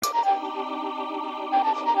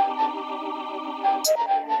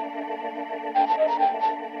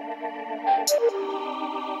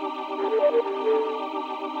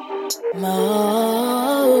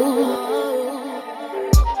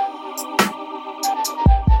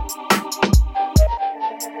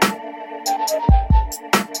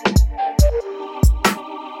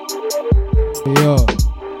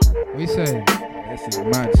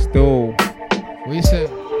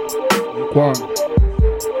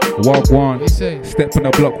Wagwan. Step on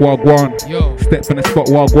the block, Wagwan. Yo. Step on the spot,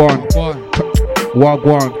 Wagwan.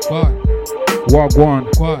 Wagwan. Wagwan.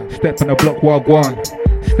 Step on the block, Wagwan.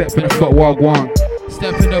 Step in the spot, Wagwan.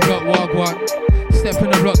 Step in the block, Wagwan. Step in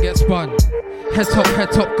the block, get spun. Head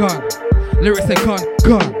top, gun. Lyrics they gun.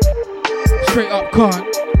 Straight up gun.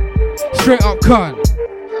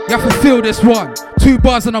 You have to feel this one. 2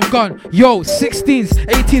 bars and I'm gone. Yo, 16s,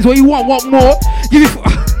 18s, what you want? Want more? Give it.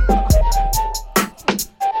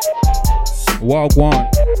 Wagwan.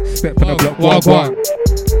 Step in the block, Wagwan.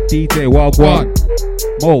 DJ, Wagwan.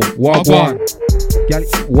 Mo, Wagwan.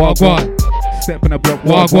 Wagwan. Step in the block,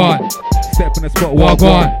 Wagwan. Step in the spot,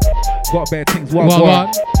 Wagwan. Got bare things,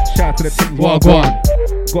 Wagwan. Shout out to the things, Wagwan.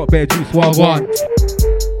 Got bare juice, Wagwan.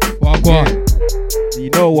 Wagwan. You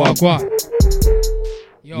know Wagwan.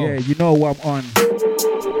 Yeah, you know what I'm on.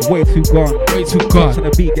 Way too gone. Step on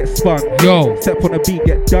the beat, get spun. Yo. Step on the beat,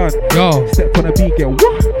 get done. Yo. Step on the beat, get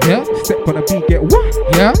what? Yeah. Step on the beat, get what?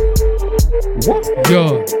 Yeah. What?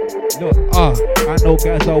 Yo. Look, I know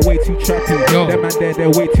guys are way too trappy. Yo. Them man they're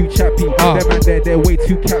way too chappy. Them man they're way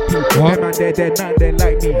too cappy. Them man they're not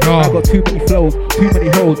like me. I got too many flows, too many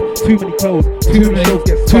hoes, too many clothes, too many shows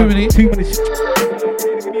get spun, too many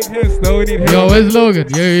We need hits though, we need hits. Yo, where's Logan?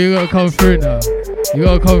 Yo, you gotta come through now. You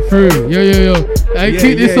gotta come through. Yo. Hey,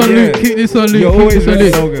 keep this on loop. Keep this on loop. Keep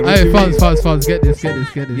this on loop. Hey, fans. Get this. Yeah.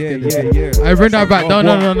 Hey, bring that back. No.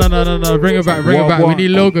 Bring it back. We need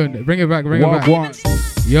Logan. Bring it back.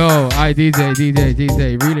 Yo, I DJ. Really.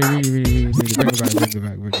 Bring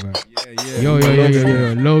it back. Yo.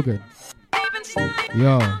 Logan.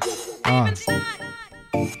 Yo.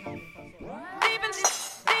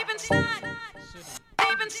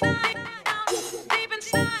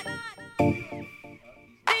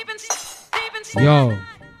 Yo,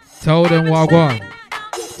 tell them Wagwan.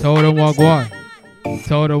 Logan,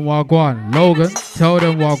 tell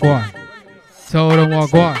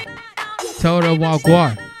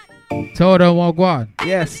them Wagwan.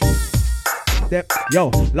 Yes. Yo,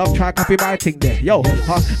 love try copy my thing there. Yo,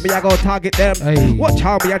 me I go target them. Hey. Watch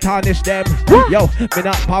how me I tarnish them. Yo, me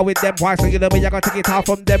not power with them. Why? So you know me I go take it off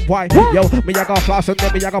from them. Why? Yo, me I go floss on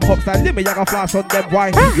them. Me I go pop style. Me I go floss on them.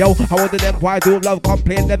 Why? Yo, how old them? Why do love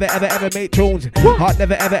complain? Never ever make tunes. Heart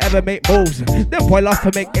never ever make moves. Them boy lost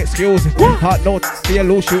to make excuse. Heart no see a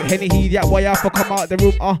loose shoot. Henny he that boy have to come out the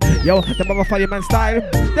room. Yo, the motherfucking man style.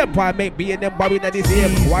 Them boy make me and them boy in the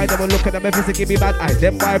same. Why never look at them if it's give me bad eyes?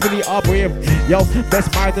 Them boy really are brave. Yo,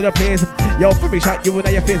 best mind of the place. Yo, for me shot you in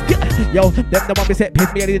your face. Yo, them the one me said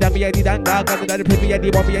piss me any damn me any damn gag. And then piss me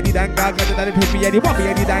any want me any damn gag. And then piss me any want me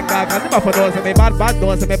any damn gag. And them for those me bad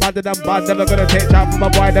those me bad than bad. Never gonna take chop from my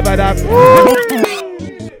boy never damn.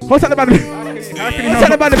 What's that the man? What's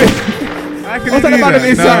that the man? What's that the man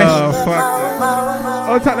inside? No, fuck.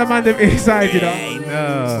 What's that the man inside? You know. No.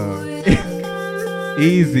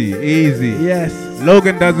 Easy. Yes.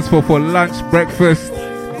 Logan does this for lunch, breakfast,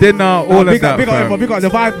 dinner, all of that. Because the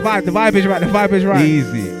vibe is right.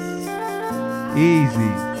 Easy.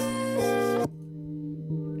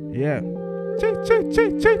 Yeah.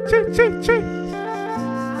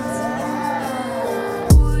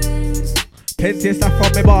 Plenty stuff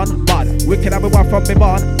from me born, bad. Wicked have me one from me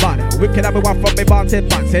born, bad. Wicked have me one from me born,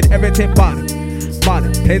 said everything bad.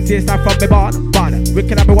 Plenty stuff from me born, bad.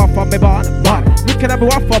 Wicked have me one from me born, bad. Wicked have me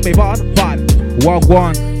one from me born, bad.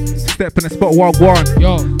 Wagwan. Step in the spot, Wagwan.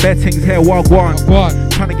 Yo. Betting's here, Wagwan.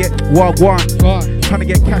 Trying to get Wagwan. Trying to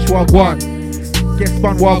get cash, Wagwan. Get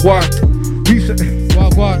spun, Wagwan.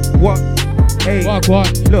 Wagwan. What? Hey, Wagwan.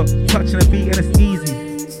 Look, touching the beat and it's easy.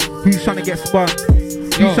 Who's trying to get spun?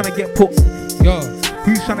 Who's trying to get put? Yo.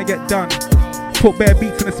 Who's trying to get done? Put bare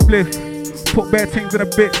beats in a spliff. Put bare things in a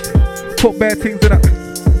bit. Put bare things in a...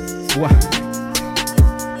 What?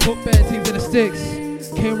 Put bare things in the sticks.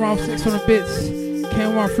 Came round 6 from the bits.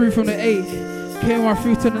 Came round 3 from the 8. Came round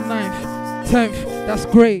 3 to the 9th. 10th. That's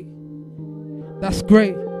great.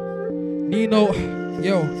 Need no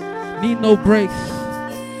breaks.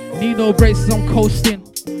 Need no breaks as I'm coasting.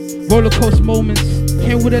 Roller coaster moments.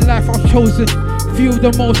 Came with a life I'm chosen. Few of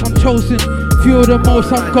the most I'm chosen. Few of the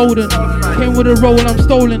most I'm golden. Came with a role I'm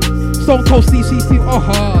stolen. Stone Cold CCC.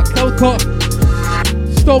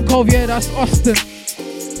 Stone Cold, yeah, that's Austin.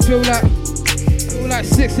 Feel like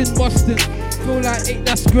 6 in Boston. Feel like 8,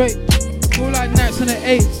 that's great. Feel like 9s and an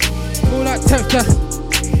 8. Feel like 10th, that's.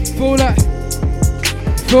 Feel like.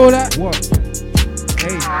 What?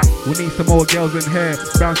 Hey, we need some more girls in here.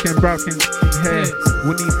 Brown skin in here.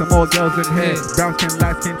 We need some more girls in here. Brown skin,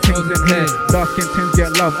 light skin, things in here. Dark skin, things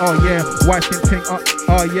get love. Oh yeah. White skin, ting.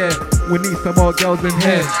 Oh yeah. We need some more girls in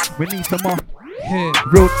here. We need some more.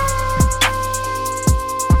 Real.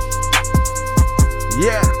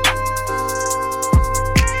 Yeah.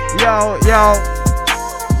 Yo, yo.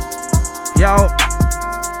 Yo.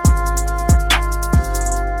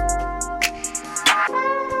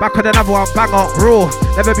 Back on another one, banger, raw.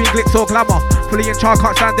 Never been glitz or glamour. Fully in charge,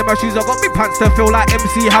 can't stand in my shoes. I got big pants to feel like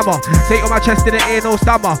MC Hammer. Say it on my chest in the air, no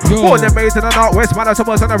stammer. Born and raised in the northwest, man.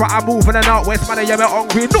 Someone's on the right, I move in the northwest, man. Yeah, me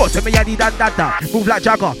hungry. No, to me, I need that. Move like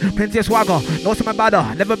Jagger, plenty of swagger. No, to my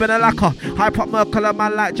badder, never been a lacquer. High pop Merkle,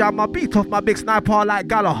 man like Jammer. Beat off my big sniper like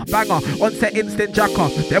Gala. Banger, on set instant jacker.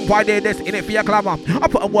 Then why they this in it for your glamour? I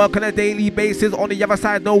put on work on a daily basis. On the other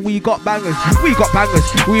side, no, we got bangers. We got bangers.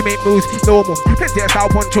 We make moves normal. Plenty of style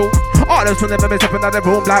poncho. All those will never miss up another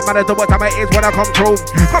room. Like man, I know what time it is when I come through.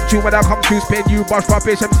 Come to when I come to spin you, brush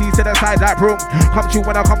rubbish MCs to the side that room. Come to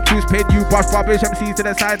when I come to spin you, brush rubbish MCs to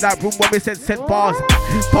the side that room. When we said bars,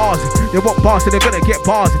 bars. They want bars, so they're gonna get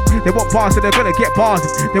bars. They want bars, so they're gonna get bars.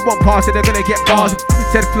 They want bars, so they're gonna get bars.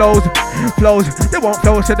 Said flows, flows. They want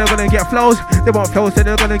flows, so they're gonna get flows. They want flows, so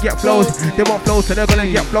they're gonna get flows. They want flows, so they're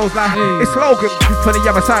gonna get flows. Like it's slogan for the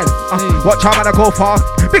other side. Watch how man I go far.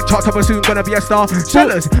 Big chart top soon gonna be a star.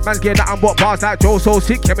 Sellers, man's getting that and what bars like Joe so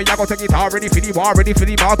sick. Yeah, me I got the guitar ready for the bar, ready for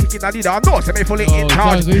the bar, kicking that down. No, so me fully in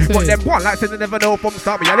charge. But them one like said they never know from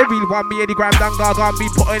start. Yeah, they really want me 80 grand and gaga be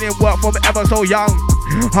putting in work from ever so young.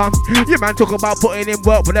 Your man talk about putting in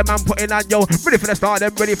work, but the man putting on yo. Ready for the start,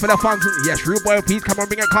 them ready for the fun. Yes, true boy, please come on,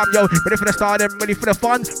 bring it, come yo. Ready for the start, them ready for the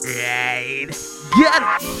fun. Right. Get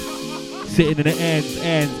sitting in the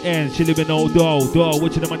ends. She living no dough.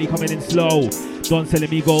 Watching the money coming in slow. Don't telling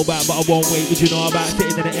me go back, but I won't wait. What you know about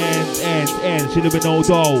sitting in the ends. She living no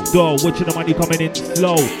dough. Watching the money coming in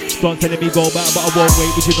slow. Don't telling me go back, but I won't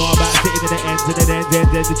wait. What you know about sitting in the ends.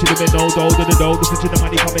 She living no dough. Listen to the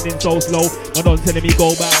money coming in so slow. But don't telling me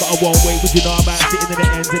go back, but I won't wait. What you know about sitting in the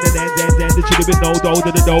ends. She living no dough.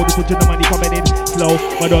 Listen to the money coming in slow.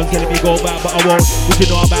 But don't telling me go back, but I won't. What you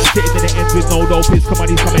know about sitting in the ends with no dough. Piss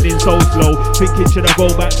money's coming in so slow. Thinking should I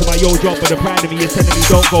go back to my old job, but the pride of me is telling me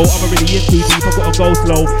don't go. I'm already in too deep, I gotta go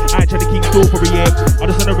slow. I ain't trying to keep still for a year. I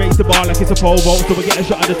just wanna raise the bar like it's a pole vault. So we get a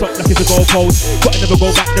shot at the top like it's a goal post. But I never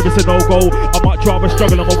go back, never a no-go. I might rather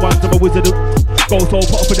struggle, I'm a ones, I'm a wizard. Go so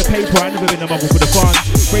put up for the paper, I never been a muggle for the fun.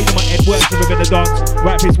 Raising my head works, never been a dance.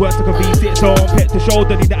 Right face works like a V6, so I'm pet to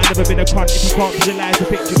shoulder. Need that I never been a cunt. If you can't visualize the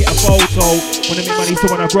picture, get a photo. When I make money, so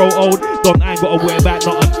when I grow old, don't I ain't gotta worry about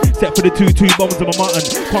nothing. Except for the two bones of my mutton.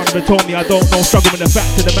 Can't never told me I don't know struggle when the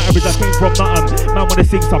fact of the matter is I came from nothing. Man wanna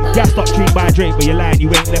sing some gassed up tune by Drake, but you're lying,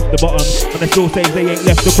 you ain't left the bottom. And they still say they ain't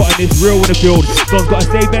left the cotton, it's real in the field. Don's got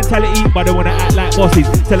a slave mentality, but they wanna act like bosses.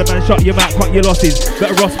 Tell a man shut your mouth, cut your losses.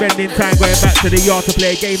 Better off spending time going back to the yard to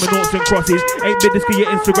play a game of noughts and crosses. Ain't been this cause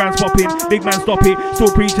your Instagram's popping. Big man stop it,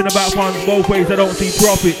 still preaching about funds both ways, I don't see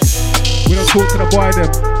profit. We don't talk to the boy them.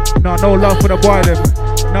 No love for the boy them.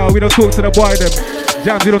 No, we don't talk to the boy them.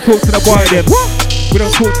 Jams, we don't talk to the boy them. We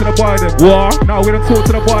don't talk to the boy them. What? No, we don't talk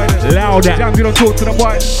to the boy them. Louder. Jams, we don't talk to the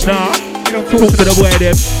boy. Nah, we don't talk to the boy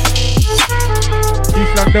them.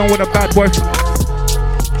 East London with a bad boy.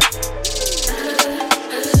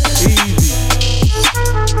 Easy.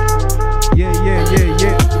 Yeah.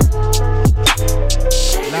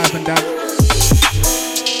 Live and down.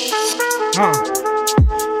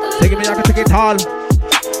 Taking me, I can take it all.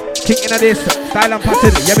 King in this style and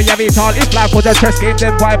pattern. Yeah, me tall. If life was a chess game,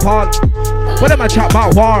 then why Paul? What am I chat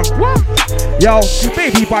about war? Yo,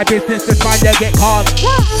 baby boy business, this man you get called.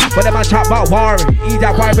 What am I chat about war? Eat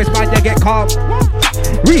that virus, man you get calm.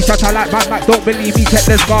 Research I like Mad Max, don't believe me, check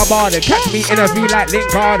this garbage. Catch me in a V like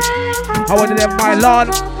Lincoln. I wanted them my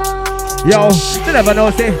lord. Yo, they never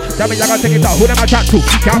know, say, tell me I gotta take it out. Who them I chat to?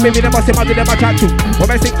 Can't be me, them must say, them I chat to.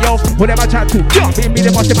 When I sing, yo, who them I chat to? Can't be me,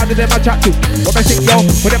 them must say, them I chat to. When I sing, yo,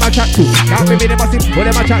 who them I chat to? Can't be me, them must say, who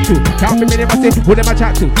them I chat to? Can't be me, them must say, who them I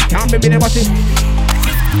chat to? Can't be me, them must say.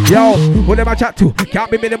 Yo, who them I chat to? Can't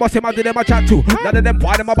be me, them must say, them I chat to. None of them,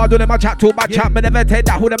 why them about do them I chat to? My chat, me never take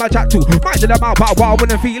that, who them I chat to? Mind them out, but war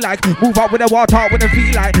wouldn't feel like. Move out with the water, wouldn't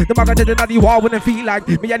feel like. The maga did another war, wouldn't feel like.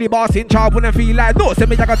 Me and the boss in charge, wouldn't feel like. No, say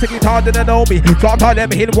me, I got take it hard, didn't know me. Flaunt all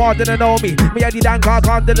them, hit war, didn't know me. Me and the Dan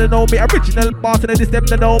Gargan, didn't know me. Original boss, and this them,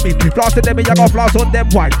 didn't know me. Floss to them, me, I got floss on them,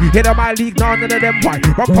 why? Hit on my league, none of them, why?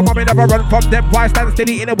 Run from me, never run from them, why? Stand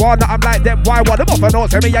steady in the wall, I'm like them, why? What the buffer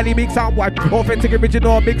knows, say me, and the big sound, why? Authentic,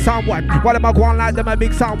 original, big sound, why? What am I going like them a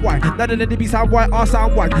big sound white? None of them be sound white or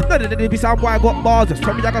sound white. None of them be sound white got bars.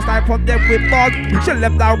 So me I can snipe from them with bars. Shut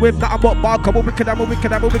them down with that I'm up bar. Come on, wicked, I'm a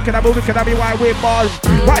wicked, I'm a wicked, I'm a wicked, I'm a wild with bars.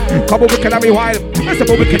 What? Come on, wicked, I'm a wild. Let's a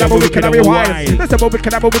wicked, I'm a wicked, I'm a wild. Let's a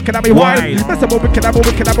wicked, I'm a wicked, I'm a wild. Let's a wicked, I'm a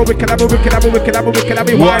wicked, I'm a wicked, I'm a wicked, I'm a wicked, I'm a wicked, I'm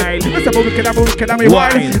a wild. Let's a wicked, I'm a wicked, I'm a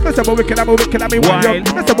wild. Let's a wicked, I'm a wicked, I'm a wild.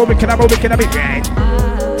 Let's a wicked, I'm a wicked, I'm a wicked.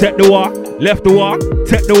 take the war, left the war,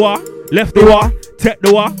 take the war, left the war, take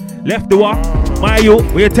the war, left the war. My youth,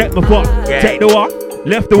 where you take me for? Take the war,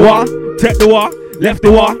 left the war, take the war, left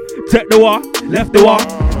the war, take the war, left the war.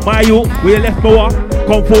 My youth, where you left me war?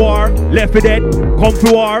 Come for war, left for dead. Come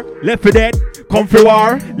for war, left for dead. Come for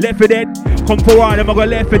war, left for dead. Come for war, them a go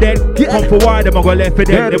left for dead. Come for war, them a go left for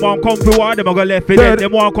dead. Them want come for war, them a go left for dead.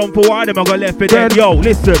 Them want come for war, them a go left for dead. Yo,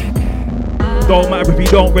 listen. Don't matter if you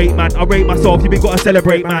don't rate, man. I rate myself, you been gotta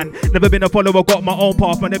celebrate, man. Never been a follower, got my own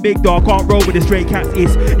path, man. The big dog can't roll with the stray cats.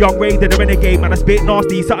 It's young Raiden, the renegade, man. I spit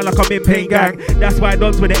nasty, something like I'm in pain gang. That's why I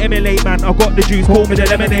done with the emulate, man. I got the juice, call me the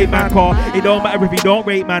lemonade, man. Car, it don't matter if you don't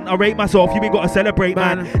rate, man. I rate myself, you been gotta celebrate,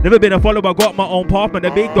 man. Never been a follower, got my own path, man.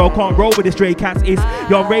 The big dog can't roll with the stray cats. It's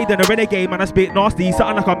young Raiden, the renegade, man. I spit nasty,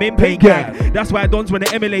 something like I'm in pain gang. That's why I done with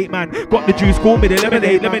the emulate, man. Got the juice, call me the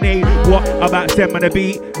lemonade. What about Sem man a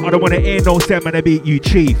beat? I don't wanna hear no Sem man a beat, you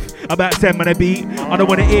chief. About Sem man a beat, I don't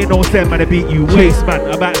wanna hear no Sem man a beat, you waste man.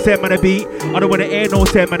 About Sem man a beat, I don't wanna hear no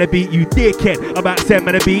Sem man a beat, you dickhead. About Sem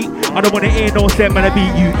man a beat, I don't wanna hear no Sem man a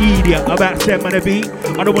beat, you idiot. About Sem man a beat,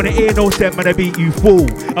 I don't wanna hear no Sem man a beat, you fool.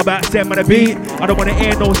 About Sem man a beat, I don't wanna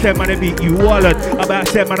hear no Sem man a beat, you wallet. About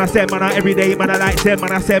Sem man a every day, man I like Sem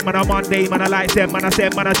man a Monday, man I like Sem man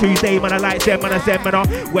a Tuesday, man I like Sem man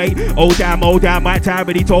a wait. Oh damn, my time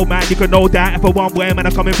already told man you can know that if I want way, man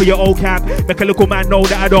I'm coming for your old camp. Make a little man know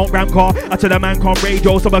that I don't ram car. I tell a man come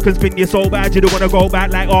radio so I can spin you so bad you don't wanna go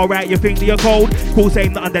back. Like alright, you think that you're cold? Cool,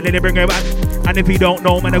 same nothing, then they bring it back. And if you don't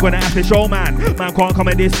know, man, I'm gonna have to show, man. Man can't come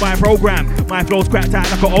in this my program. My flow's cracked out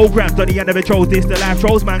like an old gram. Study I never chose this, the life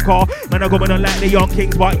shows, man. Car, man, I'm going on like the young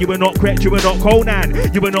kings, but you were not correct, you were not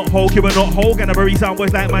Conan. You were not Hulk, you were not Hogan. I bury some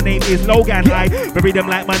boys like my name is Logan. I bury them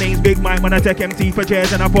like my name's Big Mike. When I take MC for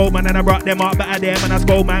chairs and I fold, man, and I brought them up better there, man. I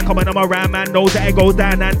scold, man, coming on my ram, man, knows that it goes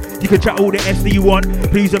down, and you can chat all the S that you want.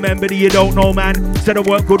 Please remember that you don't know, man. Said I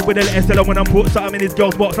work good with the letters, tell her when I'm put something in his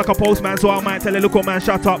girl's box like a postman, so I might tell her, look up, man,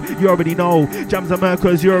 shut up. You already know. Jams are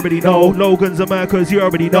Merkers, you already know. Logan's are Merkers, you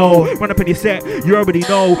already know. Run up in your set, you already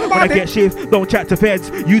know. When I get shift, don't chat to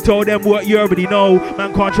feds. You told them what you already know.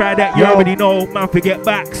 Man can't try that, you already know. Man forget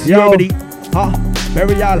backs, you already.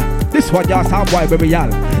 Burial. This one y'all sound white burial.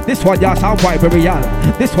 This one y'all sound white burial.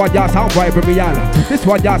 This one y'all sound white burial. This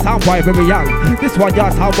one y'all sound white burial. This one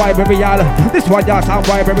y'all sound white burial. This one y'all sound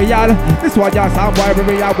white burial. This one y'all sound white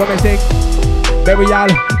burial. When we sing burial.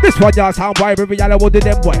 This one y'all sound white burial. I will do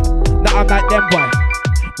them boy. Now I'm like them boy.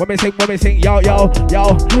 When we sing, yo,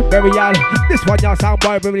 burial. This one y'all sound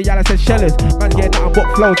boy, burial. I said shellers, man get nothing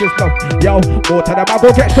but flows, just flow. Yo, more to them, I will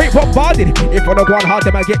get straight bombarded. If I don't go on hard,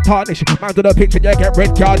 then I get tarnished. Man to the picture, you get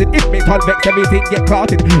red carded. If me convex, everything get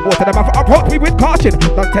clotted. More to them, I approach me with caution.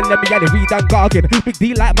 Don't tell them me, I read and gargin. Big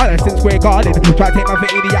deal like Madison Square Garden. Try to take my for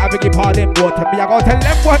idiot, I beg your pardon. More to me, I go tell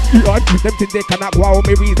them what you want. Them things they cannot go out with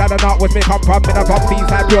me reason and not where me come from. Me not from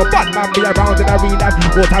seaside, pure bad man, be around in a real life.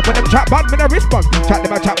 More time when them chat bad, me no respond. Chat them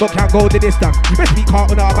a chat, but can't go the distance. Best be caught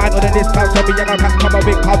on our mind on the distance. So me and I can't come up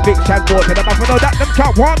with conviction. Go to them off, know that them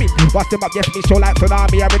can't warn me. Watch them up, yes, me show like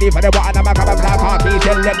tsunami. I'm ready for the water, and I'm a come up like party.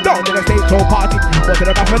 Tell them down to the stage show party. Go to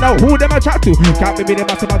them off, know who them a chat to. Can't be them,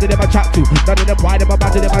 massive to them a chat to. None of them why them a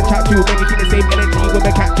bad to them a chat to. Make it keep the same energy when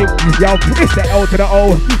they catch you. Yo, it's the L to the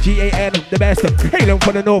O, G-A-N, the best. Hailing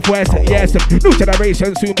from the northwest, yes. New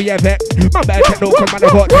generation soon be a vet. Man better take no, cause man I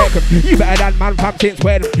got tech. You better than man from since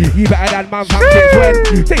when. You better than man from since when.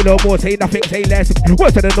 Say no more, say nothing, say less.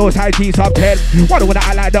 Worse than the nose high G sub 10. Why don't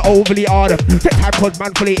I like the overly hard? Take time cause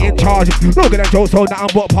man fully in charge. Logan and Joe so nothing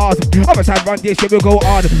but pass. Other side run this shit will go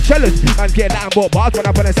on. Shellers, man get nothing but bars. When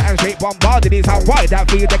I put a set and straight bombarded. It's how wide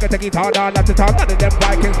that feel. They can take it hard down, not to town. None of them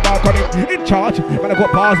Vikings spark on it. In charge, man I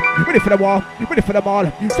got bars. Ready for the war, ready for the mall.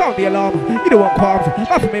 Sound the alarm, you don't want qualms.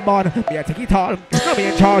 Not for me man, me I take it hard. Not me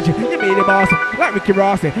in charge, you me the boss. Like Ricky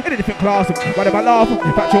Ross, in a different class. What am I laugh?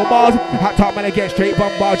 Factual bars. Hot top man I get straight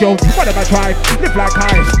bombard yo. What am I trying? Live like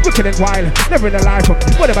I, wicked and wild. Never in the life.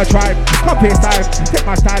 What am I trying? Compare style, take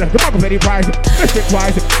my style. The market very price. Let's think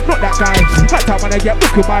wise. Not that guy. Hot top man I get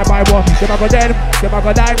wicked by my war. Them I go dead, them I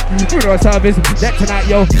go die. Funeral service. Dead tonight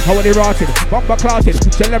yo. How are they rotted? Bomber clotted.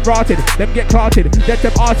 Shell them rotted. Them get clotted. Dead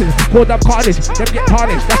them artists. Pull them carnage. Them get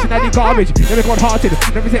tarnished. That's in the garbage. Them got hearted.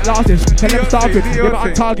 Them take losses. Tell them starving. Them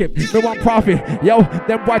on target. They want profit. Yo,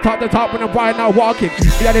 them white top the top when them white now walking.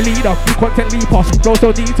 We are the leader. Content leaper. Flow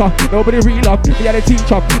so neater. Nobody real up. We are the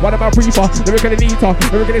teacher. One of my briefer. Lyric in the neater.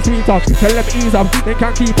 Lyric in the sweeter. Tell them ease up. They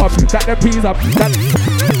can't keep up. That them peas up. That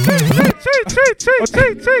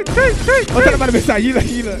I'll tell them about the side. You look.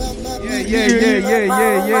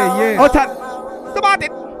 Yeah. I'll tell about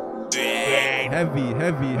it.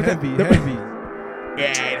 Heavy.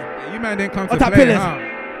 Yeah, you man didn't come to play, play, huh?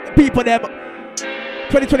 People them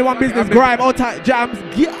 2021 business, grime, all tight jams.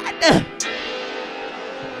 You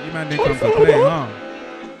man didn't come to play, huh?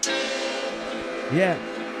 Yeah.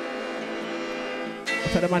 I'll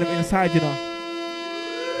tell the man I'm inside, you know.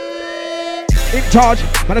 In charge,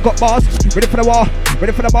 man, I got bars, ready for the war,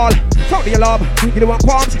 ready for the ball. Sound the alarm, you don't want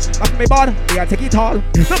qualms, back me ball, we gotta take it all.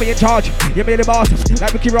 Not me in charge, you made the boss,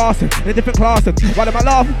 like Ricky Ross, in a different class. What am I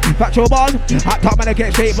love? Factual ball, hot top man, I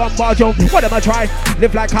get straight bombard, yo. What am I try?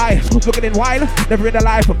 Live like high, looking in wild, never in the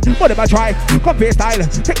life. What am I try? Compare style,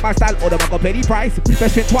 take my style, or them I got pay the price.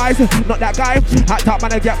 Best fit twice, not that guy. Hot top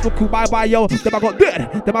man, I get look bye bye, yo. Them I got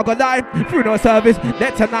dead, them I got die. Through no service,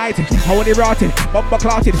 net tonight. How are they rotted? Bomber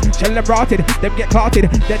clotted, shell them rotted. Them get clotted,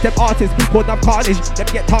 let them artists called up carnage, them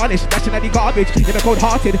get tarnished, smashing any garbage, them cold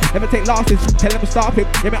hearted, never take losses, tell them to stop it,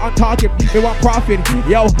 them on target, they want profit,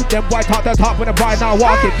 yo, them white talk the top when the bride now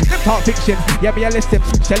walking, them talk fiction, yeah me a listen,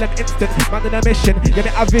 shell them instant, man in a mission, yeah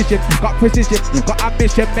me a vision, got precision, got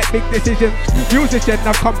ambition, make big decisions, musician,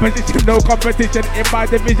 no composition, no competition in my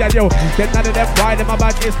division, yo, then none of them why them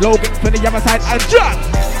about this slogan for the other side and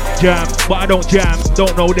jam, but I don't jam,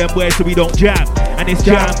 don't know them ways so we don't jam, and it's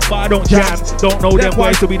jam, but I don't jam, don't know them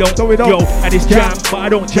ways so we don't, yo, and it's jam, but I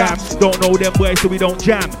don't jam, don't know them ways so we don't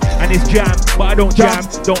jam, and it's jam, but I don't jam,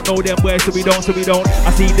 don't know them ways so we don't,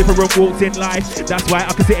 I see different walks in life, that's why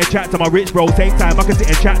I can sit and chat to my rich bro, same time I can sit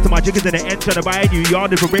and chat to my jiggers in the end, trying to buy a new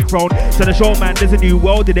yard with a brick throne, so the show man, there's a new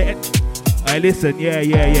world in the end. Hey listen, yeah,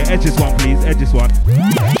 edge this one please, edge this one,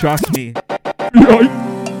 trust me.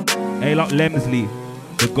 Hey look, Lemsley,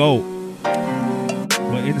 the GOAT,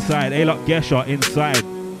 we're inside, hey look, Gesha, inside.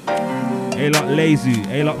 Hey lot Lazy,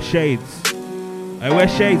 hey lot Shades. Hey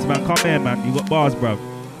where's Shades man, come here man, you got bars bruv.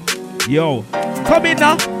 Yo, come in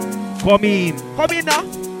now. Come in now.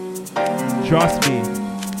 Trust me.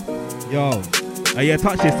 Yo. Hey yeah,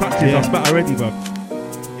 touch this, yeah. I spat already bruv.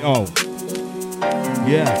 Yo.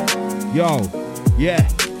 Yeah.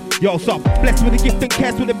 Yo, stop. Blessed with the gift and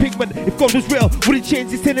cast with the pigment. If God was real, would it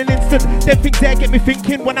change this in an instant? Them things there get me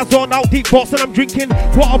thinking. When I zone out deep thoughts and I'm drinking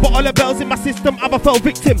water bottle of bells in my system, I've a fell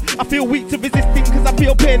victim. I feel weak to resisting cause I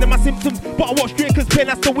feel pain in my symptoms. But I watch drink cause pain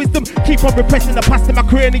has the wisdom. Keep on repressing the past in my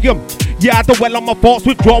cranium. Yeah, I dwell on my thoughts,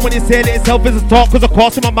 withdraw when it's saying it itself is a talk. Cause of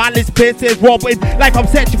course in my mind this pace is raw, but in life I'm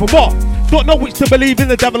searching for more. Don't know which to believe in,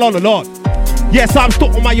 the devil or the Lord. Yes, I'm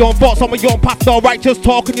stuck on my own thoughts, on my own path, no righteous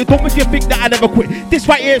talk. And you don't make you think that I never quit. This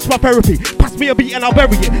right here is my therapy. Pass me a beat and I'll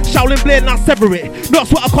bury it. Shaolin blade and I'll sever it. Not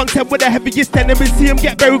sort of content with the heaviest enemies. See him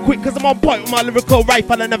get very quick cause I'm on point with my lyrical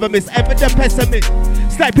rifle. I never miss, ever the pessimist.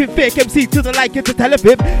 Sniping fake MC to the like it to tell a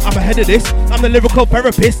fib. I'm ahead of this, I'm the lyrical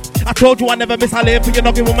therapist. I told you I never miss, I live for your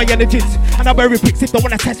noggin with my energies. And I bury pics if they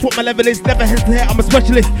wanna test what my level is. Never hesitate, I'm a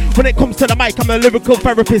specialist. When it comes to the mic, I'm a lyrical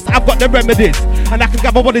therapist. I've got the remedies. And I can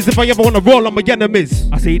gather bodies if I ever wanna roll on my enemies.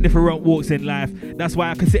 I see different walks in life. That's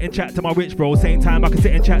why I can sit and chat to my rich bro. Same time I can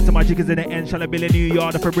sit and chat to my jiggers in the end. Trying to build a new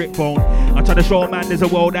yard off a brick phone. I try to show man there's a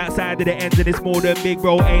world outside of the ends and it's more than big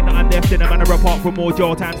bro. Ain't nothing left in a manner apart from more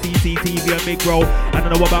jaw time, CCTV and big bro. I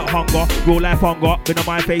don't know about hunger, real life hunger. Been on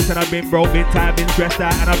my face and I've been broke, been tired, been stressed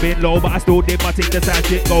out and I've been low. But I still did my thing, that's how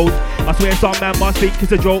shit goes. I swear some man must think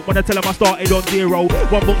it's a joke when I tell him I started on zero.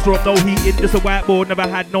 One box room, no heating, just a whiteboard. Never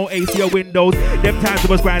had no AC or windows. Them times I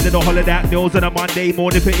was grinding a holiday at meals on a Monday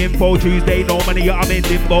morning for info. Tuesday, no money, I'm in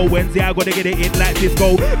limbo. Wednesday, I gotta get it in like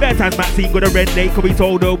Cisco. Bad times Maxine got a red day, cause we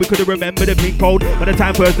told her we couldn't remember the pink code. By the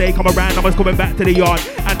time Thursday come around, I was coming back to the yard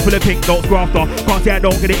and full of pink notes grafter. Can't say I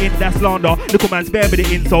don't get it in, that's slander. Little man spare me the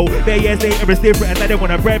insole. Bare years later it's different and they didn't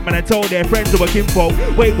want to bread man and told their friends who were kinfolk.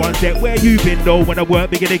 Wait one sec, where you been though? When I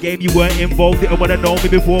weren't big in the game, you weren't involved. Didn't wanna know me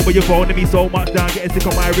before, but you're phoning me so much down, getting sick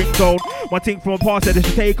of my ringtone. One thing from a past said I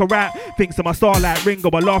should take a rap. Thinks of my starlight Ringo,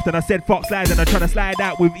 I laughed and I said fuck slides and I try to slide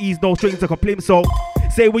out with ease, no strings like a plimsoll.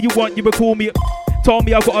 Say what you want, you would call me. Told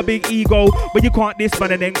me I've got a big ego, but you can't diss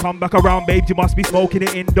man and then come back around, babes. You must be smoking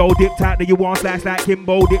it indo. Dip tight that you want slice like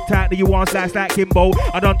Kimbo. Dip tight that you want slice like Kimbo.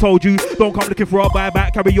 I done told you, don't come looking for a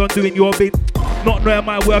buyback. Carry on doing your bit. Not knowing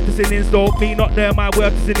my worth is in store. Me not knowing my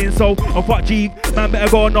worth is in so. And fuck Jeeve, man better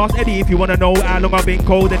go and ask Eddie if you wanna know how long I've been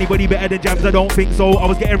cold. Anybody better than Jams? I don't think so. I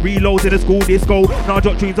was getting reloads in the school disco. Now I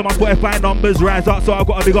drop tunes on my Spotify numbers rise up, so I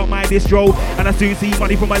gotta big up my distro. And I soon see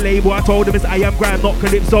money from my label. I told them it's I am Grime, not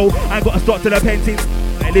Calypso. I ain't got to stop to the paintings.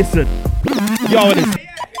 Hey, listen. Yo, listen.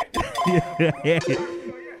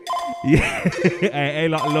 Yeah. Hey,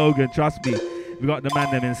 like Logan, trust me. We got the man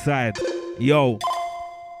them inside. Yo.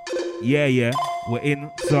 Yeah. We're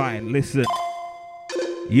inside. Listen.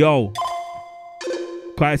 Yo.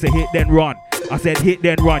 Quite say hit then run. I said hit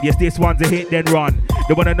then run. Yes, this one's a hit then run.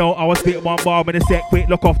 They wanna know I was spit one bar when the set quick,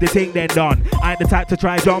 look off the thing then done. I ain't the type to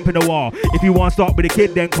try jump in the wall. If you want to start with a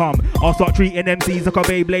kid then come. I'll start treating MCs like a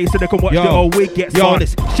Beyblade so they can watch the old wig get spun.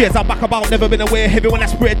 This shares I'm back about, never been aware. Heavy when I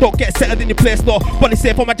spray, don't get settled in your play store. Body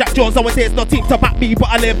safe on my Jack Jones, I would say it's no team to back me, but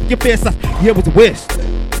I live your face. Yeah, it was a waste.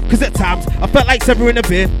 Cause at times, I felt like severing a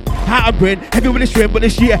bit. Heart and brain, heavy with the strain, but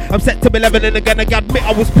this year I'm set to be 11 and again I admit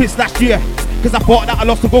I was pissed last year. Cause I thought that I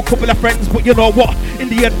lost a good couple of friends, but you know what? In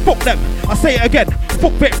the end, fuck them. I say it again,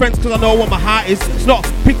 fuck fake friends, cause I know what my heart is. It's not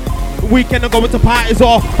pick weekend and going to parties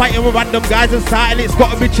or fighting with random guys and starting. It's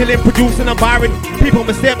gotta be chilling, producing and barring. People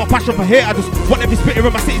mistake my passion for hate. I just want every spitter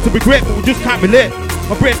in my city to be great, but we just can't relate.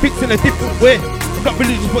 My brain thinks in a different way. I'm not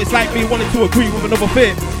religious, but it's like me wanting to agree with another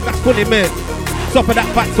faith. That's funny, man. So for that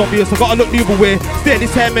fact's obvious, I gotta look the other way. Stay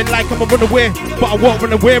determined like I'm a runaway, but I won't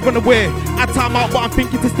run away. I time out, but I'm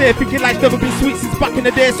thinking to stay. Thinking life's never been sweet since back in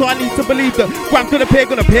the day, so I need to believe that Gram's gonna pay.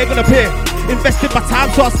 Invested my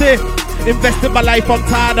time, so I stay. Invested my life, I'm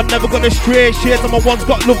tired, I'm never gonna stray. Shares on my ones,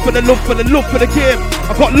 got love for the game.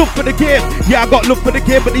 I got love for the game, yeah, I got love for the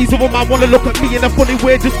game. But these other man wanna look at me in a funny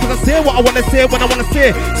way, just cause I say what I wanna say when I wanna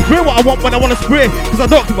say. Spray what I want when I wanna spray, cause I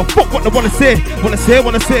don't give a fuck what they wanna say.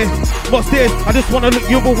 Most days, I just wanna look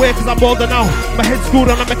the other way, cause I'm older now. My head's screwed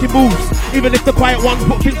on, I'm making moves. Even if the quiet ones,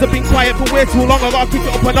 but things have been quiet for way too long. I gotta kick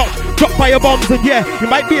it up a notch, drop fire bombs, and yeah, you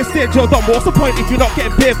might be a stage or done, but what's the point if you're not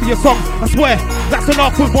getting paid for your songs? I swear, that's an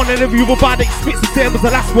awkward one, and every other band spits the same as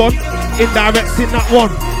the last one. Indirects in that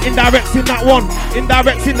one, indirects in that one,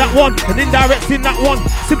 indirects in that one, and indirects in that one.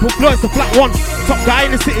 Simple flow, it's the flat one. Top guy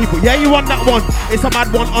in the city, but yeah, you on that one. It's a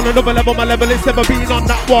mad one on another level, my level is never been on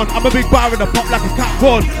that one. I'm a big bar in the pop like a cat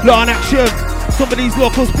call, law and action. Some of these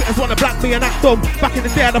local spitters wanna black me and act dumb. Back in the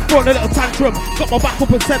day, I'd have thrown a little tantrum. Got my back up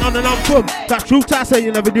and sent on an anthem. That's true, I say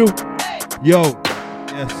you never do. Yo,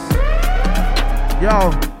 yes.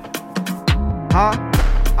 Yo, huh?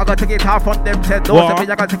 I gotta take it hard from them, said no, say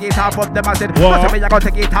me I gotta take it hard from them, I said no, say me I gotta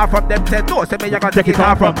take it hard from them, said no, say me I gotta take it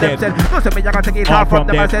hard from them, said no, say me I gotta take it hard from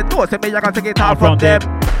them, I said no, say me I gotta take it hard from them.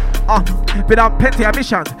 Been on plenty of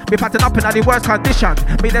missions, be pattern up in the worst conditions.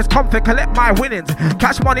 Me there's comfort, collect my winnings.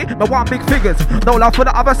 Cash money, me want big figures. No love for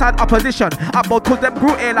the other side opposition. Up both cause them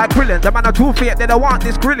grew air like grilling. The man are too fake, they don't want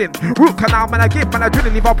this grilling. Root canal, man I give, man I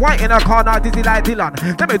drilling. Leave up white in a corner, dizzy like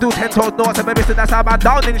Dylan. Then me do 10 toes notes and me miss it, that's how man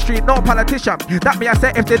down in the street, no politician. That me I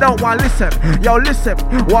say if they don't want listen. Yo listen,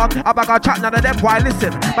 what? I back on chat, none of them why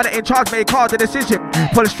listen. Man in charge may call the decision.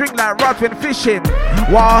 Pull a string like rods when fishing.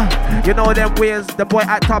 What? You know them ways, the boy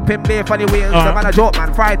act up in me funny ways. The man a joke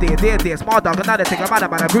man, Friday, day, small dog, another thing, a man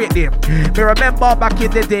a great name. Me remember back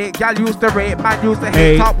in the day, gal used to rate, man used to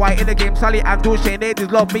hate, top white in the game, Sally and Duche,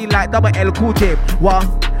 ladies love me like double L Cool J. What?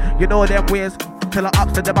 You know them ways, till the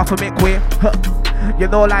ups and them off for make way. You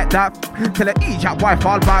know like that, till the E-Jap boy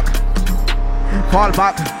fall back,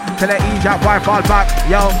 till the E-Jap boy fall back,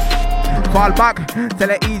 yo. Fall back, till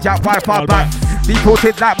the E-Jap boy fall back.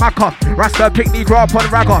 Deported like Macca, Rasta picnic grow up on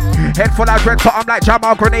ragga. Head full of dread, so I'm like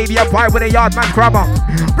Jammer. Grenadier boy with a yard man grabber.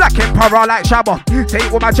 Black Emperor like Shabba. Say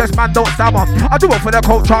it with my chest man, don't stammer. I do it for the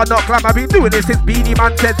culture, not glamour. Been doing this since Beanie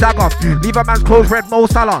Man said dagger. Leave a man's clothes red, Mo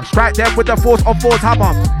Salah. Strike them with the force of Ford's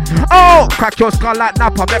hammer. Oh, crack your skull like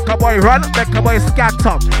Napa. Make a boy run, make a boy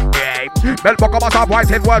scatter. Belt buckle my top white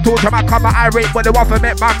head word to Jamaica. My irate when they want to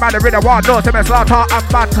make man mad. In the war, no, to me slaughter and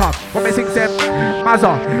batter. When me sing them,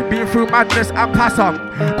 Mazza. Been through madness and pass up.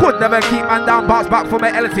 Could never keep man down, bounce back for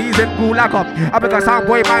my LTs and gulag up. I make a sound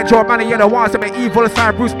boy mind your money, you know, wants to make evil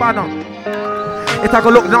side Bruce Banner. It a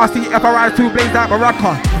go look nasty if I rise two blades like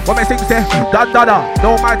Morocco. When me sing say, da.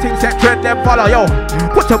 No my thing set trend them follow, yo.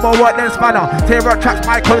 Put some more work than spanner. Tear up tracks,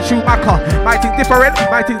 Michael Schumacher. My thing different,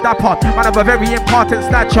 my thing's dapper. Man of a very important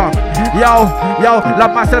stature. Yo,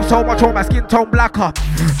 love myself so much, all my skin tone blacker.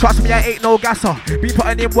 Trust me, I ain't no gasser. Be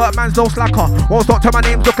putting in work, man's no slacker. Won't stop till my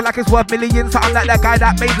name's looking like it's worth millions. So I'm like that guy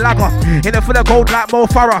that made lager. In it for the gold like Mo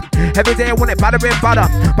Farah. Every day I want it battering.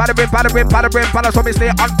 So me stay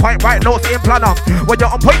on point, right notes in planner. When you're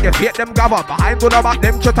on point, you hate them gather. Behind all about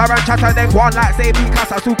them chutter and chatter. Then go on like say me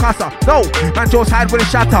casa, su casa. No, man just hide with a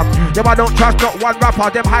shatter. Them I don't trust not one rapper.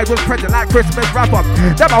 Them hide was present like Christmas rapper.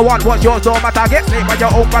 Them I want what's yours, no matter. Get snake by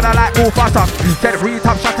your own brother like Mufasa. Said read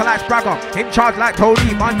top shatter like Spragger. In charge like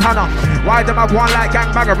Tony Montana. Why them I go on like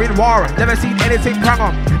gangbanger in war. Never seen anything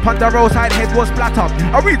cranger. Pon the roadside head was splatter.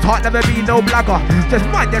 A retard never be no blagger. Just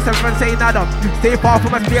mind yourself and say nada. Stay far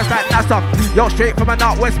from a space like NASA. Yo straight from a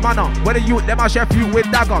northwest manor. Where the youth them I chef you with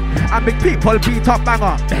dagger. And big people beat up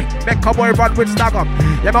banger. Make a boy run with stagger.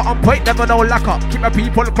 Yeah, my on point never no lacquer. Keep my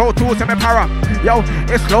people close to semi para. Yo,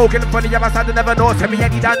 it's slogan funny. Yeah, my son never knows. Semi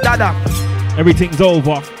any dan dada. Everything's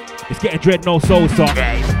over. It's getting dread, no soul, sir.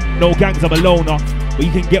 No gangs, I'm a loner. but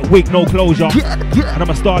you can get wig, no closure. And I'm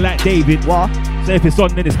a star like David. What? So if it's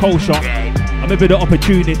on, then it's kosher. I'm ever the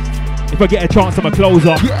opportunist. If I get a chance, I'm a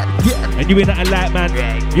closer. And you ain't nothing like,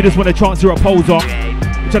 man. You just want a chance, you're a poser.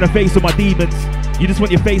 You're trying to face all my demons. You just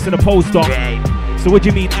want your face in a poster. So what do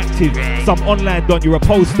you mean active? Some online done, you're a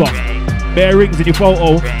poster. Bare rings in your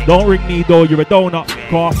photo. Don't ring me though, you're a donut.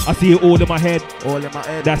 Car, I see it all in my head. All in my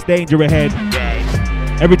head. That's danger ahead.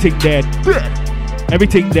 Everything dead.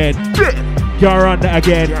 Everything dead. Can't run that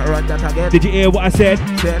again. Can't run that again. Did you hear what I said?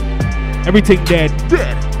 Everything dead.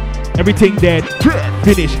 Everything dead.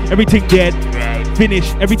 Finish. Everything dead.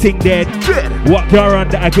 Finish. Everything dead. What? Can't run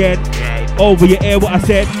that again. Over your ear what I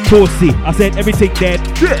said? Pussy. I said everything dead.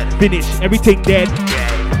 Finish. Everything dead.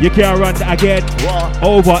 You can't run that again.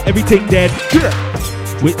 Over. Everything dead.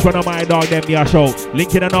 Which one of my dog them me a show?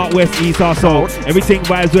 Linking and north, west, east or south. Everything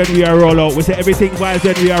vibes when we are roll out. We say everything vibes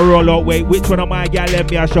when we are roll out. Wait, which one of my gal them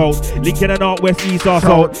me a show? Linking and north, west, east or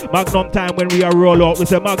south. Magnum time when we are roll out. We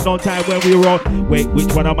say Magnum time when we roll. Wait,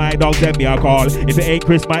 which one of my dogs them me a call? If it ain't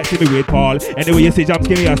Chris, might see me with Paul. Anyway, you see jumps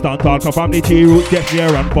give me a stunt talk. Come from the Chi roots, get me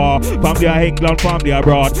a run far. Family of England, family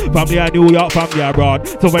abroad. Family of New York, family abroad.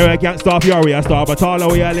 So where I can't stop, you're a star. But all the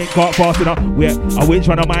way I link up fast enough. Wait, which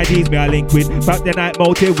one of my D's me a link with? Back the night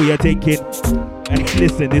motive we are thinking. And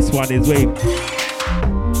listen, this one is way.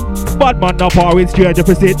 Bad man no par with stranger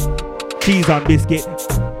pursuit. Cheese and biscuit.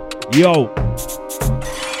 Yo.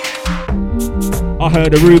 I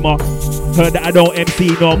heard a rumor. Heard that I don't MC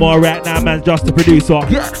no more right now, man's just a producer.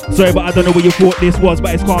 Sorry, but I don't know what you thought this was,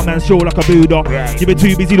 but it's calm man's show like a Buddha. You've been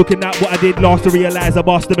too busy looking at what I did last to realise I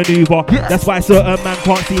bust the maneuver. That's why certain man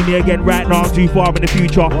can't see me again right now, I'm too far in the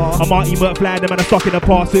future. I'm Marty McFly, them and I'm stuck in the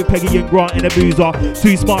past with Peggy and Grant and the boozer.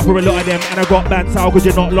 Too smart for a lot of them, and I got bands, how could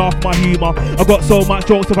you not laugh my humour? I got so much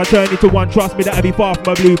jokes, if I turn into one, trust me that'd be far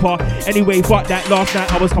from a blooper. Anyway, fuck that, last night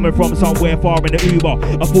I was coming from somewhere far in the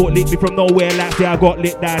Uber. I thought lit me from nowhere, like say I got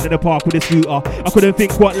lit down in the park with a scooter. I couldn't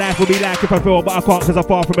think what life would be like if I fell, but I can't cause I'm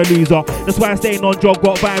far from a loser. That's why I'm staying on job,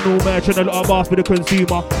 got vinyl merch and a lot of bars for the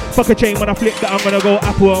consumer. Fuck a chain when I flip that, I'm gonna go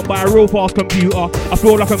Apple and buy a real fast computer. I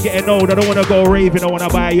feel like I'm getting old, I don't wanna go raving, I wanna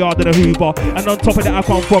buy a yard and a Hoover. And on top of that I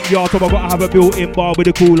come from yard, so I gotta have a built-in bar with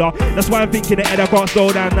a cooler. That's why I'm thinking ahead, I can't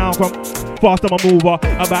slow down now, come fast I'm a mover.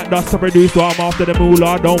 About dust to produce, so I'm after the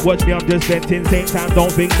moolah. Don't watch me, I'm just venting. Same time,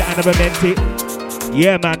 don't think that I never meant it.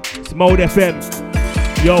 Yeah man, it's Mode FM.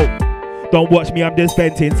 Yo. Don't watch me, I'm just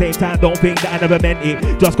venting. Same time, don't think that I never meant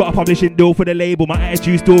it. Just got a publishing deal for the label. My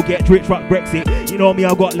attitude still get rich, fuck Brexit. You know me,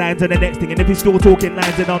 I got lines on the next thing. And if you're still talking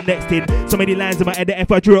lines, then I'm next in. So many lines in my head that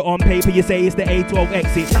if I drew it on paper, you say it's the A12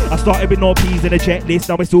 exit. I started with no P's in the checklist.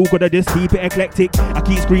 Now it's all gotta just keep it eclectic. I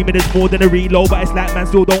keep screaming it's more than a reload, but it's like man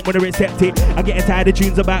still don't wanna accept it. I'm getting tired of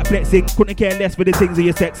tunes about flexing. Couldn't care less for the things that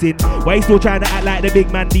you're sexing. Why you still trying to act like the big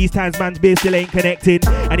man? These times man's beer still ain't connecting.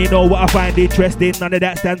 And you know what I find interesting? None of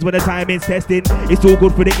that stands when the timing's testing. It's all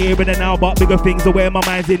good for the here and the now, but bigger things are where my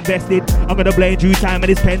mind's invested. I'm gonna blame due time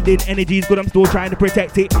and it's pending. Energy's good, I'm still trying to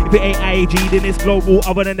protect it. If it ain't IAG, then it's global.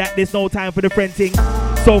 Other than that, there's no time for the frenting.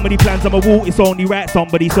 So many plans on my wall, it's only right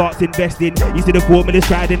somebody starts investing. You see the formulas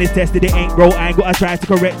tried and it's tested, it ain't bro, I ain't gotta try to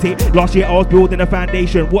correct it. Last year I was building a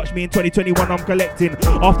foundation, watch me in 2021 I'm collecting.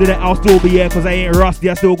 After that I'll still be here cause I ain't rusty,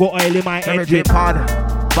 I still got oil in my engine.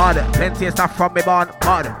 Bad, plenty of stuff from me born,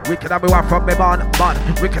 bad. Wicked have me one from me born,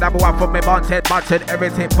 bad. Wicked have me one from me born, said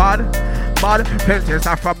everything bad. Bad, plenty of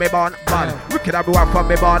stuff from me born, bad. Wicked have me one from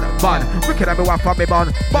me born, bad. Wicked have me one from me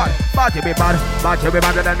born, bad. Bad you be bad, bad you be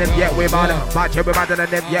badder than them, yet we bad. Bad you be badder than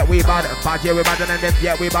them, yet we bad. Bad you be badder than them,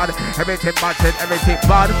 yet we bad. Everything bad, said everything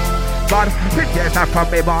bad. Bad, plenty of stuff from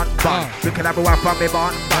me born, bad. Wicked have me one from me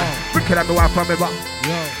born, bad. Wicked have me one from me born.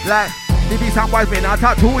 Like me be some boys, me not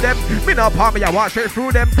tattoo them. Me not palm me, I walk straight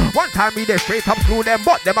through them. One time me they straight up screw them,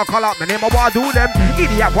 but them I call out my name, I want do them.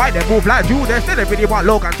 Idiot, why they move like Judas? They really want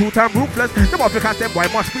Logan two-term ruthless. Them Africans, them boy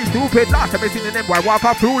must be stupid. Last time I seen them boy walk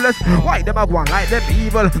up clueless. Why them I go on like them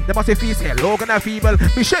evil? They must be say Logan are feeble.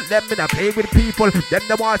 Me shit them, me not play with people. Them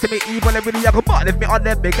the want to me evil, and really I go mad if me on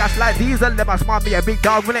them big gas like diesel. Them a smart me a big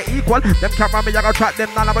dog when they equal. Them camera me, I go track them,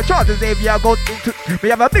 none of my charges, if you go into. Me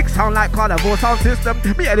have a big sound like Carnival sound system.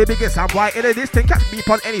 Me are the biggest sound boy in this thing. Catch me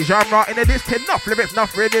on any genre in this thing. Enough lyrics,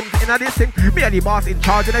 enough rhythms in this thing. Me are the boss in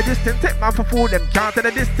charge in this thing. Take man for fool, them count in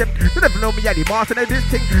this thing. They never know me are the boss in this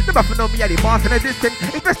thing. They never know me are the boss in this thing.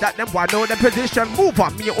 It's best that them boy know the position. Move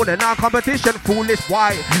on me on the non-competition. Foolish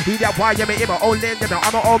boy. Idiot boy, you make him my own lane. You know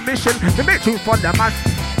I'm my own mission. We make you fun the man.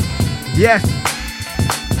 Yes.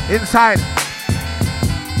 Inside.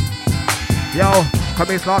 Yo.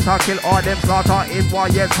 Come in slaughter, kill all them slaughter. In war,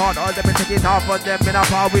 yes, hard. All them and take it off on them. In a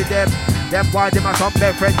par with them. Them boy, them are some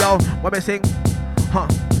their friend, yo. When we sing, huh?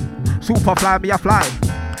 Super fly me a fly.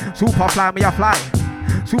 Super fly me a fly.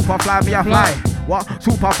 Super fly me a fly. What?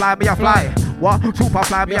 Super fly me a fly. What? Super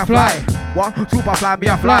fly me a fly. What? Super fly me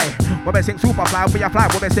a fly. When we sing super fly me a fly.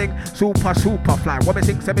 When we sing super fly. When we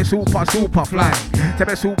sing semi super fly.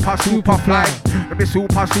 Semi super fly. When we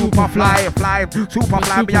super fly. Fly. Super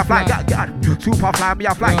fly me a fly. Yeah. Super fly me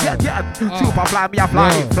a fly. Yeah. Super fly me a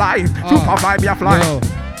fly. Fly. Super fly me a fly.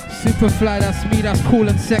 Super fly, that's me, that's cool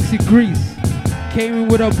and sexy grease. Came in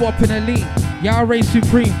with a bop and a lean. Yeah, I reign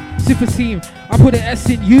supreme, super team. I put an S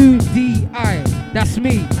in UDI. That's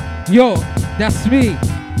me, yo, that's me,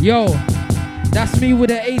 yo. That's me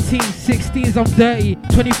with the 18s, 16s, I'm dirty.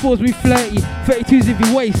 24s, we flirty. 32s if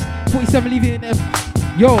you waste. 47 leave it in there.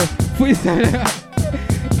 Yo, 47.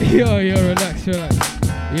 yo, relax. Yo,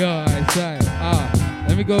 it's alright.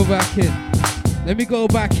 Let me go back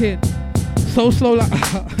in. So slow like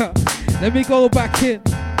let me go back in.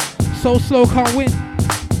 So slow, can't win.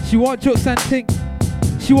 She want jokes and ting.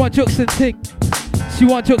 She want jokes and ting. She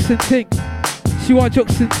want jokes and ting. She want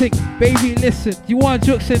jokes and ting. Baby, listen, you want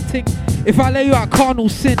jokes and ting. If I lay you out, carnal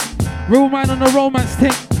sin. Real man on the romance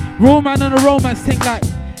ting. Real man on the romance ting. Like,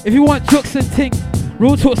 if you want jokes and ting.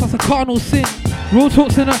 Real talks, that's a carnal sin. Real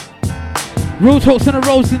talks in a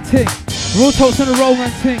rose and ting. Real talks in a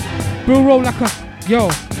romance ting. Bill roll like a, yo.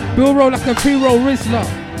 Bill roll like a pre-roll Rizzler.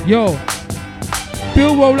 Yo.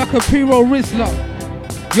 Bill roll like a pre-roll Rizzler.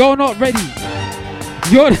 You're not ready.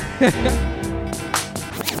 You're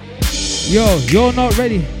not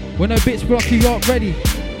ready. When a bitch block you, you're not ready.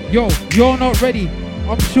 Yo, you're not ready.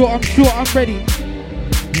 I'm sure I'm ready.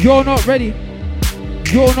 You're not ready.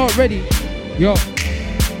 You're not ready. Yo.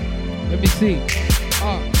 Let me see.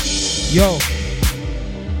 Yo.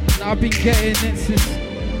 Now I've been getting it since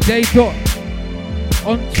day dot.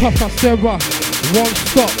 On top I said won't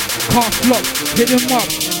stop, can't flop, hit them up,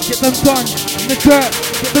 get them done, in the dirt,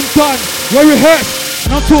 get them done, where it hurts,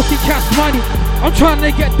 and I'm talking cash money, I'm trying to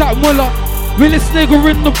get that mullah, realest nigga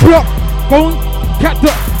in the block, go and get the,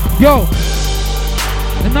 yo,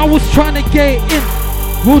 and I was trying to get it in,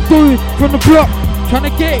 we'll do it from the block, trying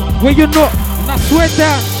to get it where you're not, and I swear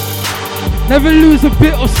that, never lose a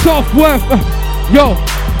bit of self-worth, yo,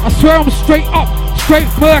 I swear I'm straight up, straight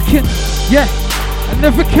working, yeah. I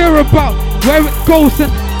never care about where it goes and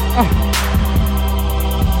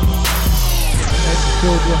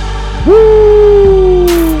Woo!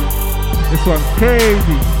 This one's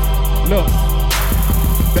crazy. Look,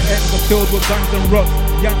 the ends are filled with guns and rocks.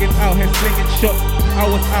 Youngins out here slinging shots. I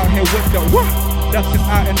was out here with the what? Dusting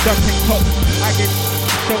out and dumping cops. I get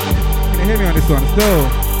shot. Can you hear me on this one? Still,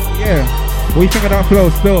 yeah. What do you think of that flow?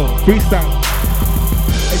 Still, freestyle.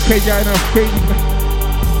 It's crazy enough, crazy.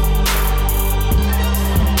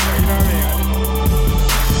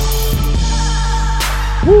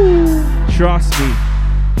 Woo. Trust me.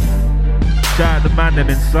 Shout out the man them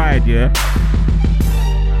inside, yeah.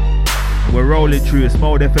 We're rolling through. It's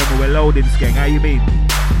Mode FM and we're loading skeng. How you mean?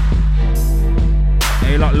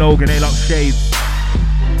 A-Lock Logan, A-Lock Shades.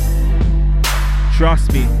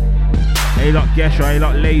 Trust me. A-Lock Gesha,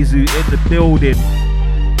 A-Lock Lezu in the building.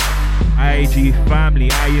 IAG family,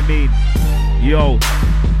 how you mean? Yo.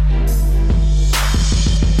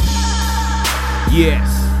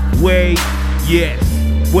 Yes. Wait. Yes.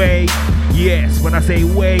 Wait, yes. When I say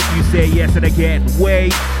wait, you say yes and again.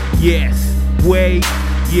 Wait, yes. Wait,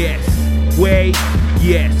 yes. Wait,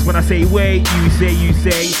 yes. When I say wait, you say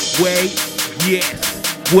wait,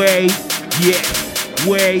 yes. Wait, yes.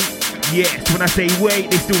 Wait, yes. When I say wait,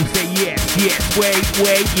 they still say yes. Yes, wait,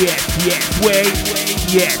 yes. Yes, wait,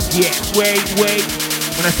 yes. Yes, wait.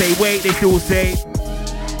 When I say wait, they still say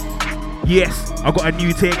yes. I got a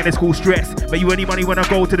new thing and it's called stress. Bet you any money when I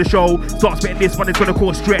go to the show. Start spitting this one, it's gonna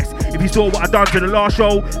cause stress. If you saw what I done to the last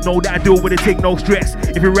show, know that I deal with a thing, no stress.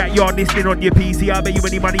 If you're at yard listening on your PC, I bet you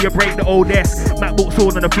any money you break the old desk. MacBook's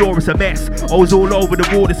all on the floor, it's a mess. I was all over the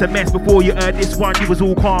board, it's a mess. Before you heard this one, you was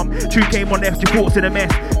all calm. True came on left, your thoughts in a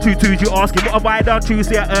mess. 2 2s, you asking, what have I done? True,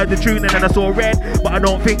 say I heard the tune and then I saw red. But I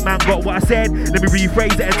don't think man got what I said. Let me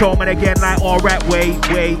rephrase it and tell man again like, alright, wait,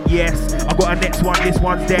 yes. I got a next one, this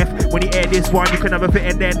one's deaf. When you hear this one, you can have a fit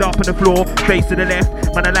and end up on the floor, face to the left.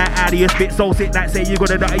 Man, I like how you spit so sick like say you got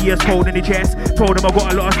a nut of years cold in the chest. Told him I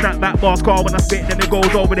got a lot of snapback bars, car when I spit, then it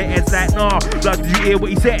goes over the heads like, nah, blood, did you hear what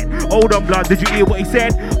he said? Hold on, blood, did you hear what he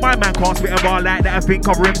said? My man can't spit a bar like that. I think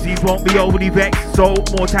cover MCs won't be overly vexed. So,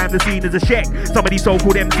 more time the scene is a check. Some of these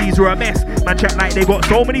so-called MCs are a mess. Man, chat like they got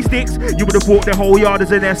so many sticks. You would have thought the whole yard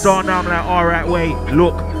is in their star. Now I'm like, alright, wait,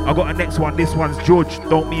 look, I got a next one. This one's Judge.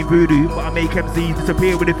 Don't mean voodoo, but I make MCs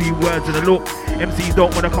disappear with a few words and a look. MCs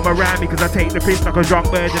don't want to come around me because I take the piss like a drunk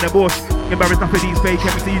bird in the bush. Embarrass enough of these fake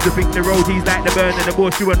MCs who think the roadies like the burn and the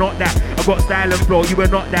bush. You are not that. I got style and flow, you are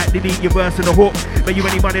not that. Delete your verse and the hook. But you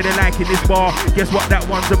any money they like in this bar. Guess what? That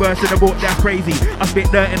one's a verse in the book. That's crazy. I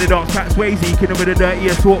spit dirt in the dark, Pat Swayze. Kidding with the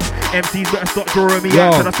dirtiest talk. MCs better stop drawing me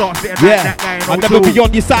out. And I start spitting like that guy. I'll never be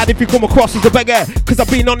on your side if you come across as a beggar. Cause I've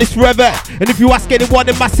been on this forever. And if you ask anyone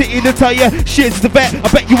in my city, they'll tell you shit's the vet. I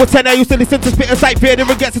bet you were 10, I used to listen to spit and sight fear.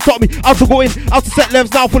 Never gets to taught me how to go in, how to set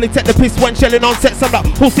levels. Now fully take the piss when shelling on sets. I'm like,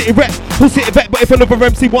 whole city rep, whole city vet. But if another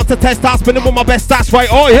MC wants to test, I'll spin them with my best stats, right?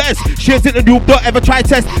 Oh yes, shit's in the noob, don't ever try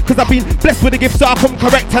test. Cause I've been blessed with a gift, so I come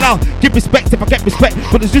correct. And I'll give respect if I get respect.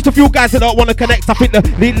 But there's just a few guys that don't want to connect. I think they're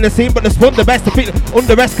leading the scene, but they're spun the best. I think they're on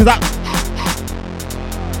the rest, cause I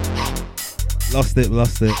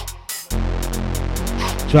lost it.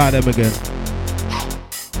 Try them again.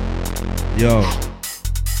 Yo.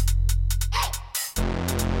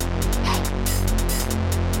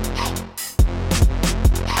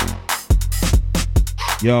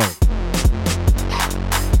 Yo.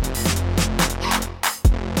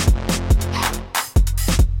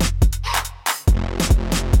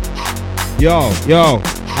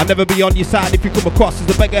 I'll never be on your side if you come across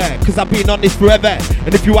as a beggar. Cause I've been on this forever.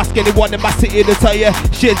 And if you ask anyone in my city, they'll tell you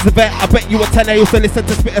shit's the vet. I bet you were 10, I used to listen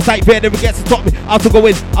to spit a sight fear. Never gets to stop me how to go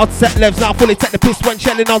in, how to set levels. Now fully take the piss when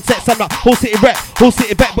shelling on sets. I'm like whole city rep, whole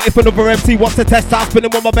city bet. But if another MC wants to test, I'll spin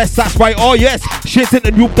him on my best stats, right? Oh yes, shit's in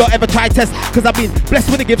the noob, don't ever try test. Cause I've been blessed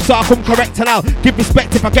with a gift, so I come correct. And I'll give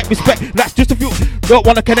respect if I get respect. That's just a few don't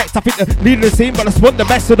wanna connect. I think the leader of the scene, but I spun the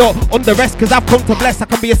best, so don't on the rest. Cause I've come to bless. I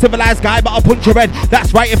can be a civilized guy, but I'll punch your head.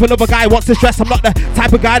 That's right, if another guy wants to stress, I'm not the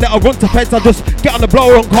type of guy that'll run to feds. I'll just get on the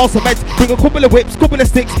blower and call some meds. Bring a couple of whips, couple of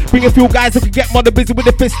sticks. Bring a few guys who can get more busy with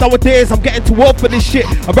the fist. Nowadays, I'm getting too old for this shit.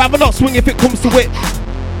 I'd rather not swing if it comes to it.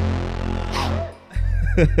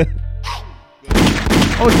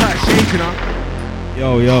 Oh, it's like shake, you know?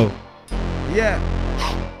 Yo. Yeah.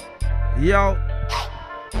 Yo.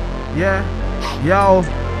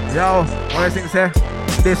 What do you think, say?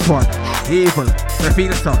 This one, evil. The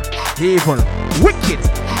feel so evil, wicked,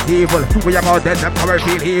 evil. We are going dead, them come and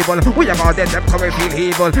feel evil. We are going dead, them come and feel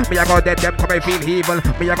evil. Me are going dead, them come and feel evil.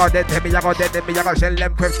 Me are going dead, them, me are going dead, them, me are going shell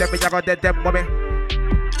them, quiff them, me are going dead, them, mommy.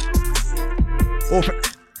 Oh,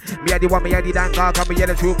 me a the one, me a the danga, come me a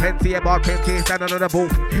the true plenty, about 20, stand on the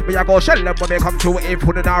booth. Me a go shell them when they come true. If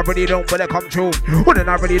who already don't, but they come true. Who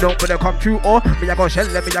already don't, but they come true. Or me a go shell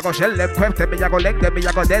them, quiff them, me a go leg them, me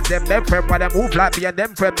a go dead them. Them friend, why they move like me and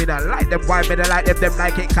them friend. Me not like them, why me not like them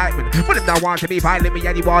like excitement. But them not want to be violent, me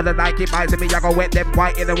a the wall and like it bites. Me a go wet them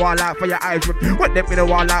white in the wall out for your eyes. Wet them in the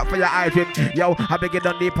wall out for your eyes. Yo, I begin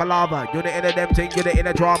on the palaver. You the inner them thing, you the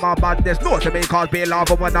inner drama. But there's no to me cause be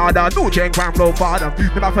lava one another. No chain crime flow father.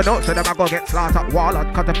 For notes, so them I go get slaughtered.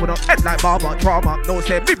 Wallet, cut up for no head like barber. Trauma, no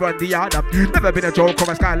say me run the other. Never been a joke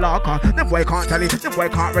or a skylarker. Them boy can't tell it, them boy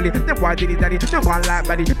can't really. Them boy diddy daddy, them one like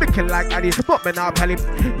Maddie. Me kill like Addy, but me not pally.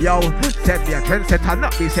 Yo, set me a trendsetter,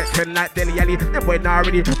 not be set trend like Deli Ellie. Them boy not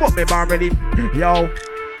ready, but me born ready. Yo.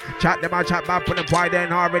 Chat them and chat bad for them boy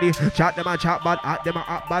then already. Chat them and chat bad at them and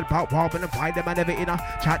act bad. But wow for them find them and never inner.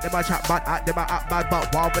 Chat them and chat bad at them and act bad.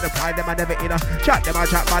 But wow for them find them and never inner. Chat them and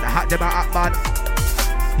chat bad at them and act bad.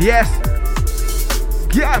 Yes.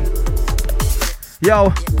 Yeah.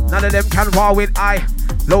 Yo, none of them can war with I.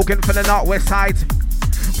 Logan from the northwest side.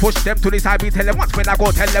 Push them to the side, me tell them once when I go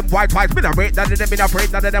tell them why twice. Me not rate none of them, me not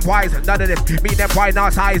afraid none of them wise. None of them, me them why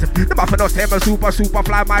not size. Them off no say super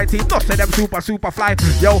fly, my team. No say them super fly.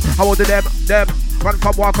 Yo, how old are them? Run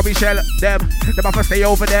from Walker Michelle, them off to stay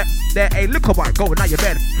over there. Hey, little boy, go now your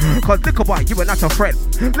bed. Cause little boy, you are not a friend.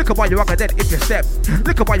 Little boy, you walk dead if you step.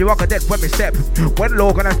 Little boy, you walk dead when we step. When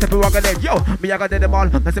Logan and step, you walk dead. Yo, me I got dead them all.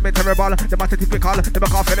 That's a bit terrible. Them are typical. Them are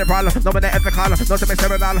called cerebral. No me ethical. No to me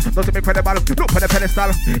cerebral. No to me credible. Look for the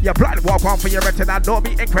pedestal. Your blind walk on for your retina. Don't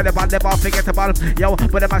be incredible. Never forgettable. Yo,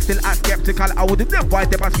 but them are still act skeptical. I would them boy,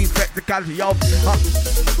 they must be spectacle. Yo,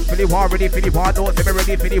 Philly war ready, Philly war. No, say me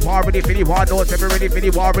ready, Philly war ready, Philly war. No, say me ready, Philly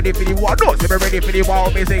war ready, Philly war. No, say me ready, Philly war.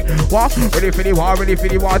 Amazing. What? Ready for the war, ready for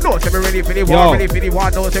the war. No, say me ready for the war, ready for the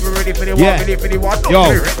war. No, say me ready for the war, ready for the war.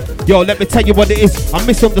 Yo, let me tell you what it is. I'm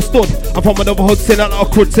misunderstood. I'm from another hood, saying a lot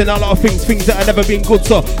of crud, saying a lot of things that have never been good.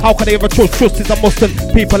 So how can I ever trust? Trust is a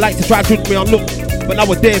mustn't. People like to try to judge me on look, but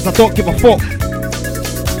nowadays I don't give a fuck.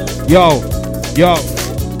 Yo,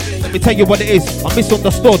 let me tell you what it is. I'm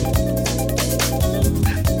misunderstood.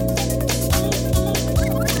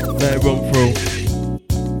 Let it run through.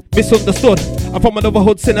 Misunderstood. I'm from another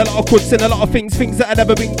hood, seen a lot of croods, seen a lot of things that have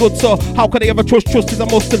never been good. So how can I ever trust is a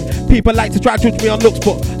must? And people like to try to judge me on looks,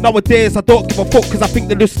 but nowadays I don't give a fuck, cause I think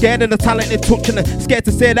they're just scared of the talent they touch, and they're scared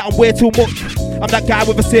to say that I'm way too much. I'm that guy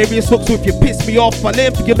with a serious look, so if you piss me off, I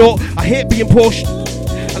live for you know. I hate being pushed,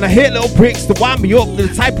 and I hate little pricks to wind me up. They're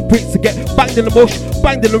the type of pricks to get banged in the mush,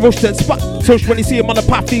 banged in the rush, then spot tush. When you see them on the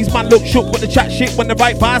path, these man look shook, but they chat shit when they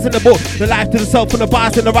write bars in the book. The life to the self and the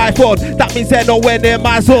bars in the right phone. That means they're nowhere near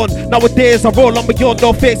my zone. Nowadays I roll on my own,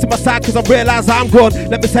 no fakes in my side, cause I realise I'm grown.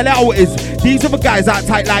 Let me tell you how it is. These other guys aren't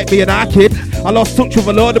tight like me and our kid. I lost touch with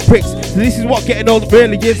a load of pricks, so this is what getting old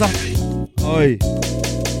really is. Oi.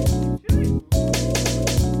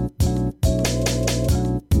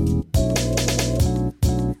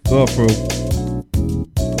 Go through.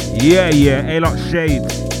 Yeah, A-Lot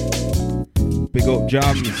Shades. Big up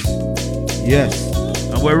Jams. Yes.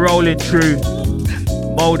 And we're rolling through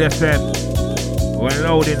Mode FM. We're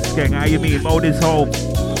loading skeng. How you mean? Mode is home.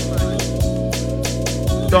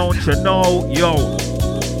 Don't you know? Yo.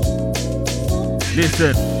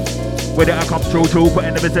 Listen. Where did I come true? But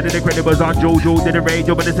never said that the credit was on Jojo. Did the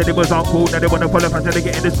radio, but they said it was on cool. Now they wanna pull up and say they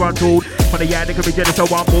getting disgruntled. From the yard, they could be jealous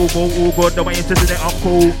of one move, all good. No way interested in it, I'm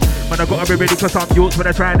cool. Man, I gotta be ready cause I'm youths. When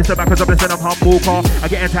I try this back cause I'm blessed, I'm humble. Car I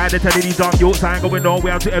getting tired of telling these damn youths I ain't going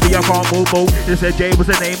nowhere to every I can't move. They said Jay was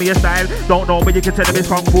the name of your style. Don't know, but you can tell them it's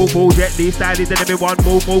kung fu. Jet Li style, he did me one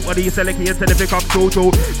move. On these selling and tell if it come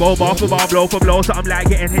true. Go bar for bar, blow for blow. So I'm like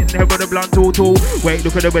getting hit in the head with a blunt too. Wait,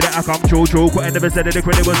 look at the way that I come true. But never said that the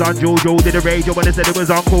credit was on Jojo. Did the radio when they said it was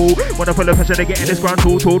on cool. When I full of pressure, they getting this grand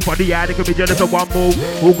too. For the yard, they could be jealous of one move.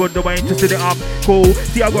 Who good, the way interested in it up. Cool.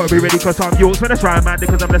 See, I gotta be ready cause I'm youths. When I try, man,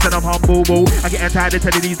 because I'm blessed and I'm humble. I get tired of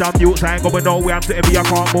telling these damn youths I ain't going nowhere, I'm to every I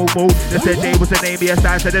can't move. They said Jay was the name of your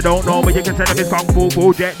style, said they don't know, but you can tell them it's kung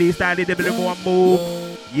fu. Jet Li style, they did one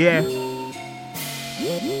move. Yeah.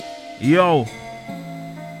 Yo.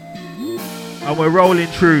 And we're rolling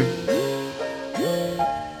through.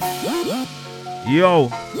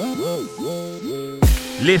 Yo.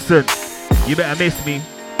 Listen, you better miss me.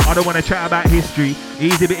 I don't want to chat about history.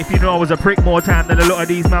 Easy, but if you know I was a prick more time than a lot of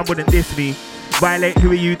these man wouldn't diss me. Violate,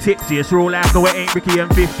 who are you, tipsy? It's raw life, no it ain't Ricky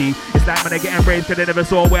and 50. It's like man, I getting brave cause they never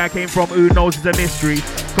saw where I came from. Who knows, it's a mystery.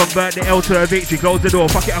 Convert the L to a victory, close the door,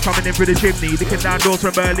 fuck it, I'm coming in through the chimney. Licking down doors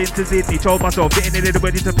from Berlin to Sydney. Told myself, getting in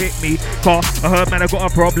ready to pick me. Car, I heard man, I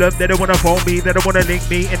got a problem. They don't wanna phone me, they don't wanna link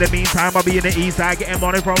me. In the meantime, I'll be in the east side, getting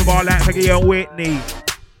money from a bar like Peggy and Whitney.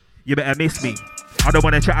 You better miss me. I don't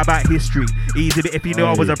want to chat about history. Easy, but if you know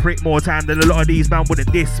I was a prick more time than a lot of these man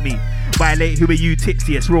wouldn't diss me. Violate, who are you,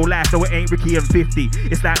 tipsy? It's real life, no it ain't Ricky and 50.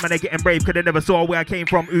 It's like man, they're getting brave cause they never saw where I came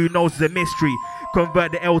from. Who knows, it's a mystery.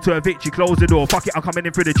 Convert the L to a victory, close the door. Fuck it, I'm coming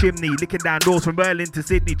in through the chimney. Licking down doors from Berlin to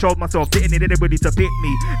Sydney. Told myself, sitting in anybody to pick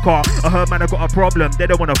me. Car, I heard man, I got a problem. They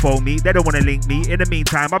don't want to phone me, they don't want to link me. In the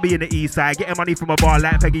meantime, I'll be in the east side, getting money from a bar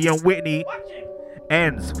like Peggy and Whitney.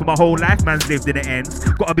 Ends. For my whole life, man's lived in the ends.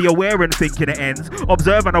 Gotta be aware and think in the ends.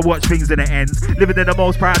 Observe and I watch things in the ends. Living in the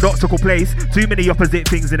most paradoxical place. Too many opposite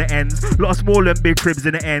things in the ends. Lot of small and big cribs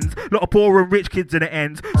in the ends. Lot of poor and rich kids in the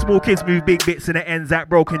ends. Small kids move big bits in the ends. That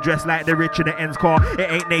broken dress like the rich in the ends. Car, it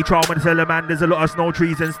ain't nature when I tell a man there's a lot of snow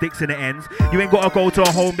trees and sticks in the ends. You ain't gotta go to a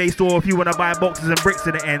home-based store if you wanna buy boxes and bricks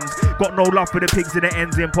in the ends. Got no love for the pigs in the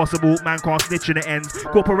ends. Impossible, man can't snitch in the ends.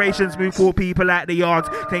 Corporations move poor people out the yards.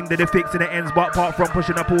 Claim that they're fixing the ends, but apart from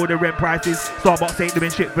pushing up all the rent prices, Starbucks ain't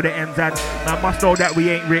doing shit for the ends, and man must know that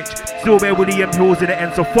we ain't rich. Still bear with the hills in the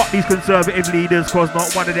end, so fuck these conservative leaders, cause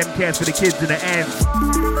not one of them cares for the kids in the end.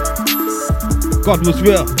 God was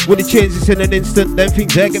real, when it changes in an instant. Them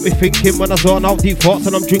things there get me thinking. When I zone out deep thoughts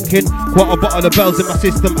and I'm drinking quarter bottle of bells in my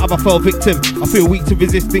system. Have I fell victim? I feel weak to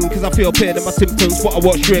resisting, cause I feel pain in my symptoms. But I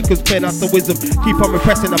watch straight cause pain has the wisdom. Keep on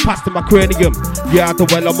repressing the past in my cranium. Yeah, I had to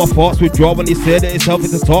well on my thoughts withdraw when he said that it's healthy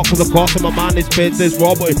to talk. Cause of course in my mind is pain says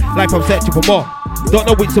raw, but in life I'm searching for more. Don't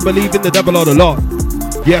know which to believe in, the devil or the Lord.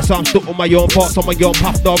 Yes, I'm stuck on my own thoughts, on my own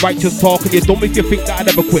path, no righteous talk. And you're dumb if you think that I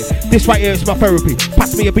never quit. This right here is my therapy.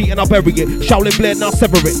 Pass me a beat and I'll bury it. Shaolin blade and I'll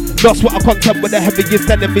sever it. Lost what I content with the heaviest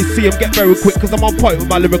enemies. See him get very quick, cause I'm on point with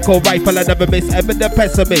my lyrical rifle. I never miss, ever the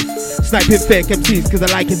pessimist. Sniping fake MCs cause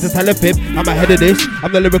I like it to tell a fib. I'm ahead of this,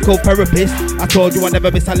 I'm the lyrical therapist. I told you I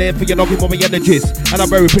never miss, I lay for your noggin with my energies. And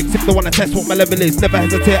I'm very quick if they wanna test what my level is. Never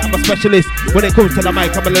hesitate, I'm a specialist. When it comes to the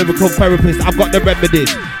mic, I'm a lyrical therapist. I've got the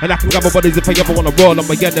remedies, and I can grab my bodies if I ever wanna roll on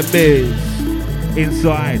my enemies.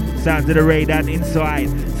 Inside, sounds of the radar inside.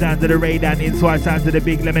 Sounds of the radar inside. Sounds of the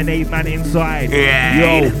big lemonade man inside.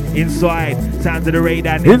 Yo, inside. Sounds of the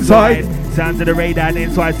radar inside. Sounds of the radar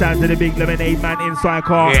inside. Sounds of the big lemonade man inside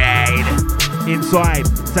car. Inside.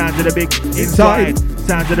 Sounds of the big inside.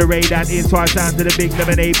 sounds of the raid and inside sounds of the big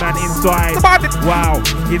lemonade man inside. Wow,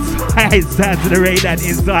 inside sounds of the raid and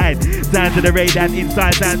inside sounds of the raid and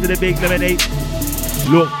inside sounds of the big lemonade.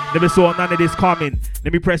 Look, never saw none of this coming.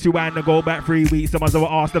 Let me press rewind and go back 3 weeks. Someone's ever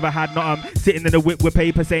asked if I had nothing. Sitting in the whip with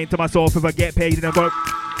paper saying to myself, if I get paid, then I go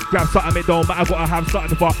grab something, it don't matter, gotta have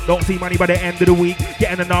something for. Don't see money by the end of the week.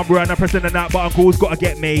 Getting a number and I'm pressing the that button, calls gotta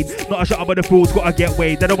get made. Not a shut up, but the fools gotta get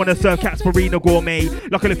weighed. They don't wanna serve cats for Reno Gourmet.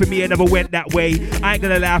 Luckily for me, I never went that way. I ain't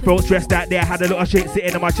gonna lie, I felt stressed that day. I had a lot of shit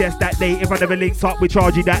sitting in my chest that day. If I never linked up with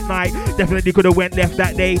Chargy that night, definitely could've went left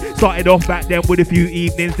that day. Started off back then with a few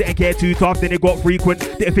evenings, didn't care too tough, then it got frequent.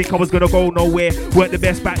 Didn't think I was gonna go nowhere. Weren't the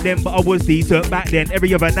best back then, but I was decent back then.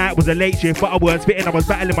 Every other night was a late shift, but I weren't spitting. I was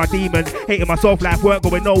battling my demons, hating myself, life weren't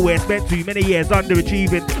going nowhere. Spent too many years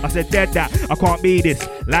underachieving. I said dead that, I can't be this.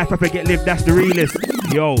 Life I forget live, that's the realest.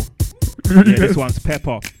 Yo, yeah, this one's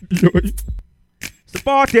pepper.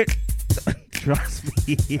 Support it. Trust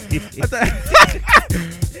me.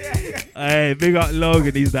 Hey, big up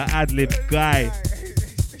Logan, he's the ad-lib guy.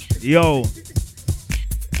 Yo,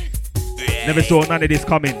 never saw none of this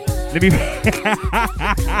coming. Let me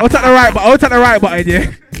I'll take the right button,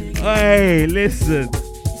 yeah. Hey, listen.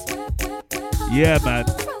 Yeah, man.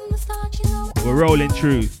 We're rolling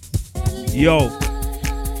through. Yo,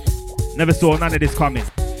 never saw none of this coming.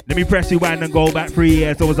 Let me press rewind and go back 3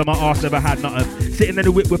 years. I was on my arse, never had nothing. Sitting in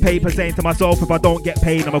the whip with paper saying to myself, if I don't get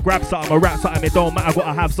paid, I'ma grab something, I'ma rap something. It don't matter,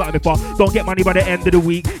 gotta have something. If I don't get money by the end of the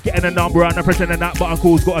week, getting a number and I'm pressing the that button,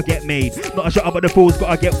 calls gotta get made. Not a shut up, but the fools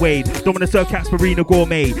gotta get weighed. Don't wanna serve cats for Reno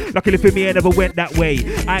Gourmet. Luckily for me, I never went that way.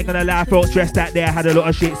 I ain't gonna lie, I felt stressed that day. I had a lot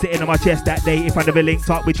of shit sitting on my chest that day. If I never linked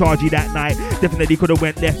up with Chargy that night, definitely could've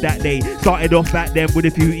went left that day. Started off back then with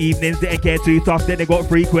a few evenings, didn't care too tough, then it got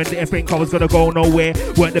frequent. Didn't think I was gonna go nowhere.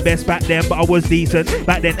 Weren't the best back then, but I was decent.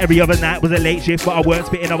 Back then, every other night was a late shift, but I weren't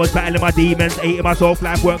spitting, I was battling my demons, hating myself,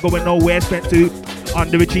 life weren't going nowhere. Spent too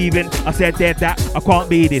underachieving. I said dead that, I can't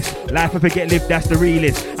be this. Life I forget live, that's the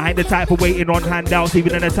realest. I ain't the type for waiting on handouts,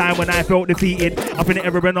 even in a time when I felt defeated. I'm finna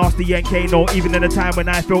ever run off the NK, no, even in a time when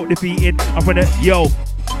I felt defeated. I'm finna, yo,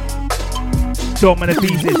 so many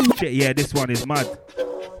pieces. Shit, yeah, this one is mad.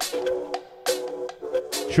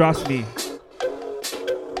 Trust me.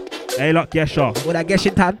 Hey, look, Gesha. What I guess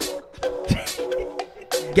in tan?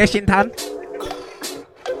 Guess in tan?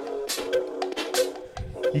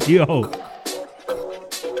 Yo.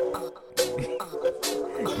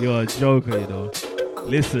 You're a joker, you know.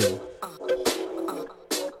 Listen.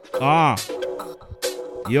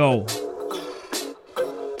 Yo.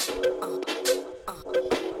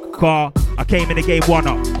 Car, I came in the game one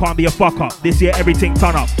up. Can't be a fuck up. This year everything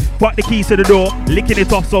turn up. Fuck the keys to the door, licking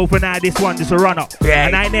it off, so for now this one just a run up. Yeah.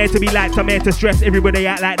 And I ain't there to be liked, I'm here to stress. Everybody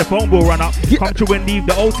act like the phone will run up. Yeah. Come through and leave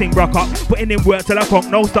the old thing rock up. Putting in work till I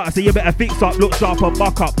can't no start, so you better fix up, look sharp and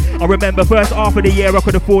buck up. I remember first half of the year I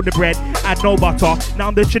could afford the bread, had no butter. Now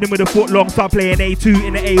I'm just chilling with a foot long, so I'm playing A2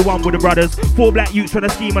 in the A1 with the brothers. 4 black youths trying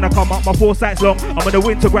to scheme when I come up, my 4 sights long. I'm in the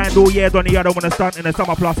winter grind all year, on the other one a stunt in the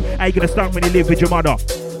summer plus. How you gonna stunt when you live with your mother?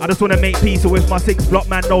 I just wanna make peace, so with my 6 block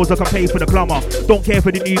man knows I can pay for the plumber. Don't care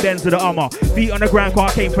for the new Benz or the Hummer. Feet on the ground, car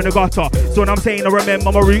came from the gutter. So when I'm saying I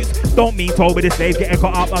remember my roots, don't mean told with the slave getting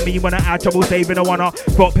cut up. I mean when I had trouble saving a one-up.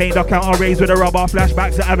 Felt pain, I count, I raised with a rubber.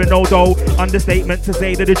 Flashbacks to having no dough. Understatement to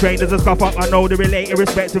say that the trainers a scuff up. I know the relate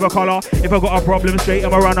irrespective of colour. If I got a problem straight,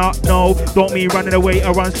 I'm a runner. No, don't mean running away.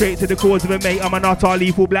 I run straight to the cause of a mate. I'm a nutter,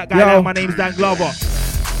 lethal black guy. Like my name's Dan Glover.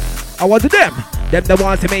 I want to them the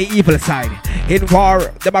ones to my evil side. In war,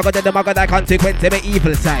 them I got that consequence to my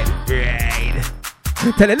evil side. Right.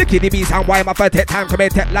 Tell the look at the beast and why my first take time to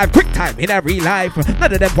make take life quick time in every life.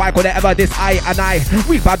 None of them why could I ever this I and I.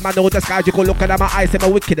 We bad man know the sky, you go look at my eyes and my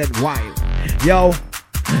wicked and wild. Yo,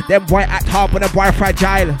 them boy act hard when them boy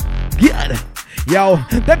fragile. Yeah. Yo,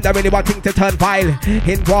 them don't really want things to turn vile.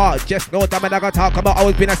 In war, just know them and I got talk about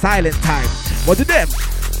always been a silent time. What do them?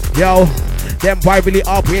 Yo, them boy really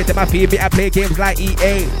operate them. I feel me, I play games like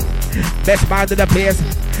EA. Best man in the place.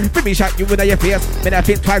 For me shot you in your face. Me I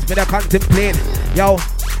think twice, me I contemplate. Yo,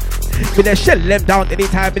 me I shell them down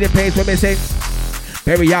anytime in the place where me sing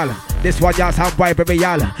burial. This one y'all sound boy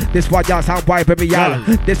burial. This one y'all sound boy burial.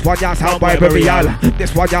 This one y'all sound boy burial.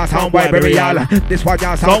 This one y'all sound boy burial. This one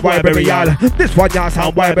y'all sound boy burial. This one y'all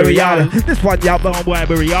sound boy burial. This one y'all sound boy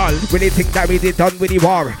burial. When they think that we did done with the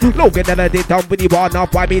war, Logan never did done with the war. Now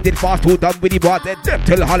why me did fast who done with the war? Then them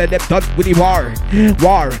till all of them done with the war.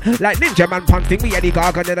 War like Ninja Man punching me and the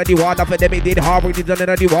gargan in the war. Now for them it did hard we did done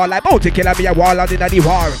in the war. Like Bounty Killer me a warlord in the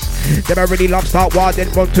war. Them I really love start war then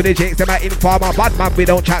run to the jakes. Them I informer bad man we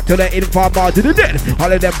don't chat to the the informer to the dead.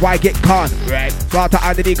 All of them why get con. Right. Start to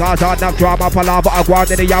under the cars on enough drama for lava. I go on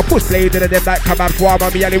to the young push play to them like come and form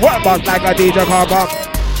on me and the work boss like a DJ come up.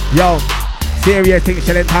 Yo, serious thing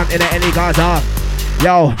chilling town in the Ellie Gaza.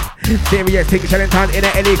 Yo, serious thing chilling town in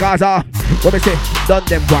the Ellie Gaza. What me say? Done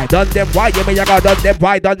them why? Done them why? You mean you got done them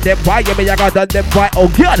why? Done them why? You mean you got done them why? Oh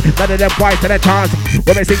God, none of them why to the chance.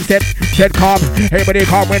 What me sing said calm. Everybody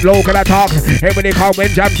calm when low can I talk. Everybody calm when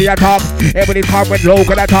Jamsy I talk. Everybody calm when low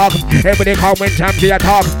can I talk. Everybody calm when Jamsy I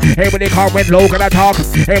talk. Everybody calm when low can I talk.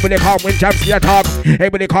 Everybody calm when Jamsy I talk.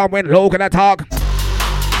 Everybody calm when low can I talk.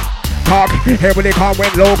 Everybody come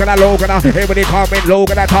when low gonna. Everybody come when low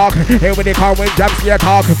gonna talk. Everybody come when Jamsky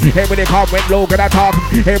talk. Everybody come when low gonna talk.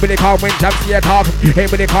 Everybody come when Jamsky talk.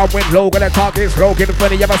 Everybody come when low gonna talk. It's broken for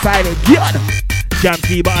the other side. God.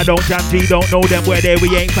 Jamsky, but I don't Jamsky, don't know them where they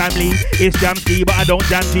we ain't family. It's Jamsky, but I don't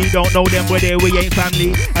Jamsky, don't know them where they we ain't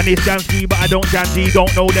family. And it's Jamsky, but I don't Jamsky,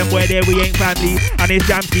 don't know them where they we ain't family. And it's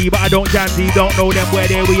Jamsky, but I don't Jamsky, don't know them where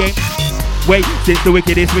they we ain't. Wait, since the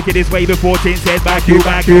wickedest way before Tin said back you.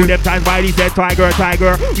 Them times Wiley said tiger.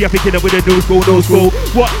 We are picking up with the new school.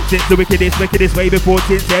 What? Since the wickedest way before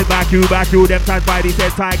Tin said back you. Them times Wiley said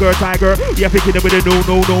tiger. We are picking up with the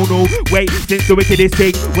no. Wait, since the wickedest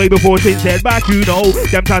thing way before Tin said back you know.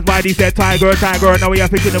 Them times Wiley said tiger. Now we are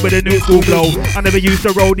picking up with the new school flow. I never used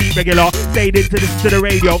to roll deep regular, stayed into the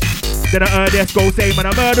radio. Then I heard Esco say man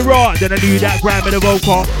I'm murderer. Then I knew that gram in the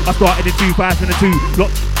vocal. I started in 2002. Look.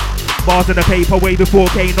 Bars on the paper way before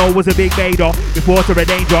Kano was a big Vader. Before Terra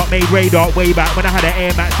Danger made radar. Way back when I had an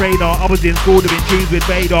Air Max trainer. I was in school doing tunes with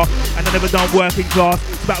Vader. And I never done working class.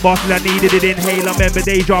 Spat bars till I needed it inhale. I remember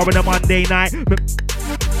Deja on a Monday night.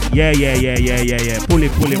 Yeah. Pull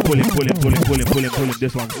him.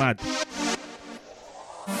 This one's mad.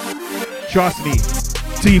 Trust me.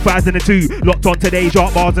 2002, locked on today's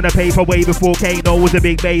drop bars on the paper way before Kano was a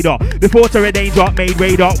big Vader. Before Terra Danger made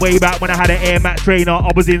radar, way back when I had an Air Max trainer.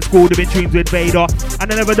 I was in school doing tunes with Vader.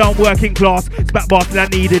 And I never done working class. Spat bars till I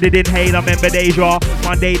needed it inhale. I remember Deja.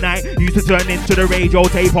 Monday night used to turn into the radio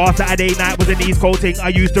tape. Saturday night was an East Coast thing. I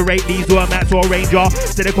used to rate these or Max or Ranger.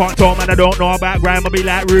 Said they can't tell man I don't know about grime. I be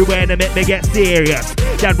like Ruben and make me get serious.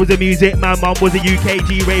 Dad was a music man, mum was a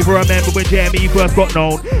UKG raver. I remember when Jeremy first got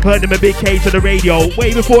known. Heard him a big cage on the radio.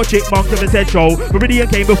 Way before Chickmonk ever said show. Meridian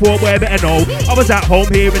came before where better know. I was at home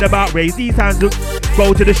hearing about Rays. These hands to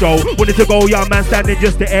go to the show. Wanted to go, young man standing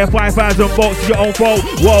just to air 5,000 volts to your own foe.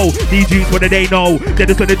 Whoa, these youths, what do they know? They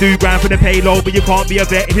just wanna do grand for the payload. But you can't be a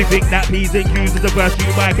vet if you think that P's and Q's is the first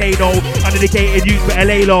shoot by Kano. Undedicated youth for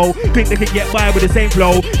LA low. Think they can get by with the same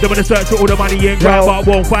flow. They wanna search for all the money in ground, but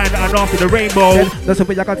won't find that after the rainbow. No so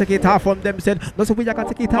we I can take it off from them said. No so we I can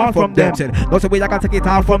take it off from them said. No so we I can take it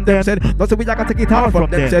off from them said. No so we I can take it off from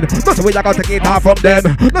them said. No so we I can take it off from them.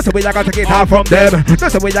 No so we I can take it off from them. No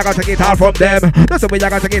so we I can take it off from them. No so we I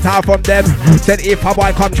can take it off from them. Said if a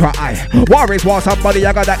boy come try, war is war somebody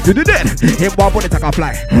I got that to do dead. Him one bullet take a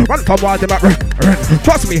fly. Run from war them run.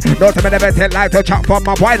 Trust me, no time never tell life to chat from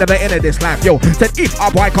my boy never in this life. Yo, said if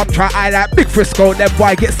a boy come try, I like big Frisco, them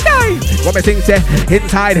boy get sky. What me think say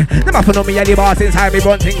inside, them have to know me and the boss inside me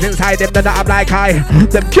run things inside them that I'm like I.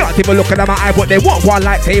 Them can't even look at my eye, but they want one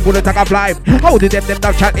like say bullet take a fly. How did them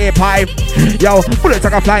not chat a pipe? Yo, bullet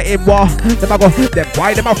take a fly in war. Them I go, them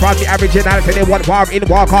why them a fraud the original, say they want war in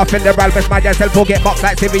walk off in the realm. Best man yourself forget box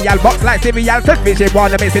like cereal, selfish they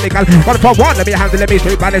want to be cynical. One for one, let me handle me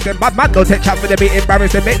straight banish them. Bad man don't take chat for them be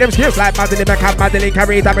embarrassing. Make them skills like Madeline McCann, Madeline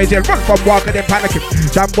carry damage. Run from walking them panicking.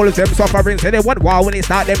 Shambles them suffering, say they want war when they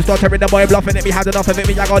start them stuttering. The boy bluffing it, me had enough of it.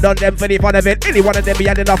 Me I got done them for the fun of it. Any one of them be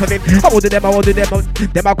had enough of it. I wanted them,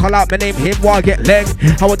 them I call out my name, him war get leg.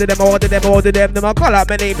 I wanted them, them I call out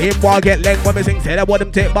my name, him war get leg. When me sing, say I want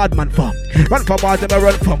them take bad man for. Run from war, them I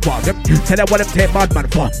run from war. Say I want them take bad man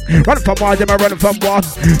for. Run from war, them I run from war.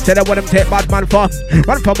 Say I want them take bad man for.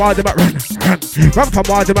 Run from war, them I run. Run from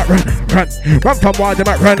war, them I run. Run from war, them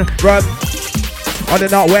I run. On the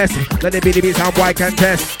northwest, let the BDB sound boy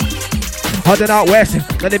contest. On the northwest,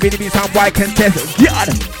 let the BDB sound boy contest. God,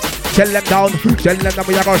 shell them down,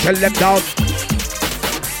 we are gonna shell them down.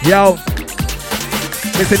 Yo,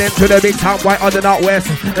 listening to the big sound boy on the northwest,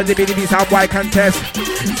 let the BDB sound boy contest.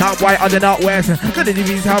 Sound boy on the northwest, let the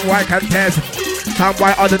BDB sound boy contest. Sound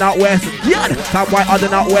boy on the northwest, God, sound boy on the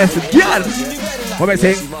northwest, God. What am I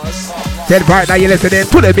saying? Dead right now you're listening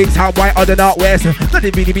to the big sound white on the northwest. Not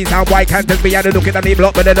the BDB sound white can't tell me. I don't look at the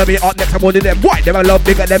block, but then I'll be hot next. I'm one of them white. Them I love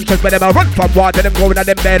bigger them chest, but them I run from water. Them going at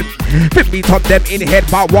them bed. 50 top them in head,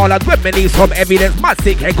 but wall and women need some evidence. My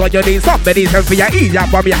sick head got you need somebody help for your easy.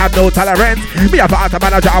 But me have no tolerance. Me have a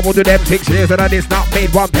manager. I will do them 6 years and it's not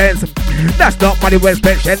made 1 pence. That's not money well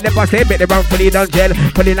spent. Never say make the run fully done jail.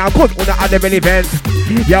 Fully now good on the other events.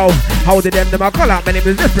 Yo, how did them I call out? My name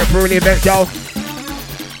is different for real events, yo.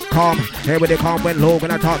 Calm, everybody calm when low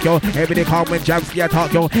when I talk, yo. Everybody calm when Jamsky I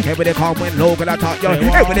talk, yo. Everybody calm when low when I talk, yo.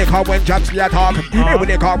 Everybody calm when Jamsky I talk.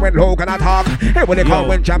 Everybody calm when low when I talk. Everybody calm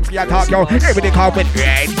when Jamsky I talk, yo. Everybody calm when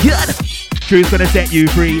good. Truth's gonna set you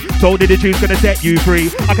free. Told you the truth's gonna set you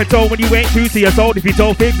free. I can tell when you ain't true to your soul. If you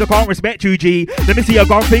told things, I can't respect you, G. Let me see your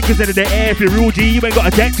gun fingers into the air. If you're real, G, you ain't got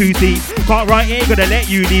a tech to see. Can't write, ain't gonna let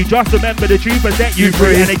you leave. Just remember the truth and set you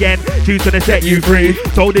free. And again, truth's gonna set you free.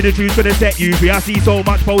 Told you the truth's gonna set you free. I see so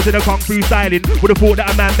much pose in the kung fu styling. Would've thought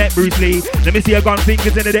that a man met Bruce Lee. Let me see your gun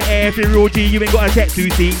fingers into the air. If you're real, G, you ain't got a tech to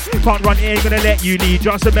see. Can't run, ain't gonna let you leave.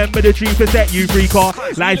 Just remember the truth and set you free. Car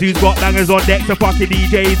lies who's got bangers on deck. So fucking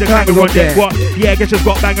DJs, a clanger on deck. What? Yeah, guess just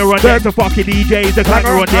got banger on deck. So fucking DJs, a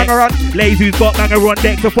clanger on deck. Lays who's got banger on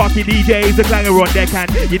deck. So fucking DJs, a clanger on deck. And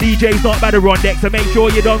your DJ's not better on deck. So make sure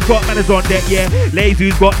you don't got manners on deck. Yeah, Lays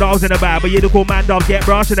who's got dolls in the bag, but you look all man dolls get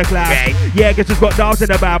brush in the class. Yeah, guess just got dolls in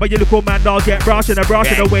the bag, but you look all man dolls get brush in the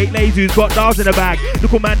brush in the weight. Lays who's got dolls in the bag.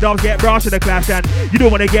 Look all man dolls get brush in the class, and you don't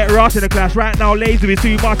want to get rush in the class right now. Lazy is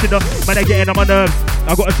too much in the man. They're getting on my nerves.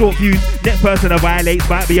 I got a short fuse. Next person that violates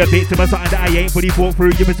might be a victim of something that I ain't fully thought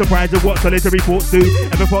through. You've been surprised at what solitary thoughts do.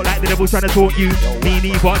 Ever felt like the devil's trying to taunt you? Me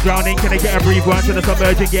neither. Drowning, can I get a breather? I'm trying to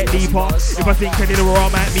submerge and get deeper. If I think any more, I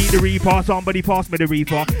might meet the reaper. Somebody pass me the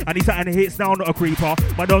reaper. I need something that hits now, not a creeper.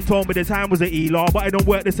 My done told me the time was an Elar, but I don't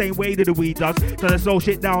work the same way that the weed does. Trying to slow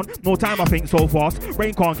shit down. More time I think so fast.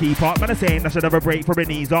 Brain can't keep up. Man, I'm saying I should have a break for my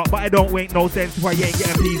knees up, but I don't make no sense if I ain't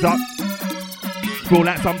getting pleased up. Feel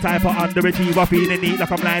like some type of underachiever, feeling neat like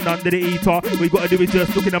I'm lying under the eater. We gotta do is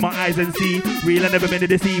just look into my eyes and see. Real, I never been a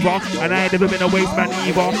deceiver, and I ain't never been a waste man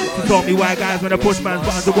either. So tell me why guys when I push man's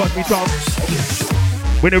buttons to watch me talk.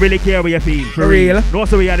 We don't really care what you feel. For real. No,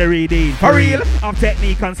 so we had a redeal. For real. I'm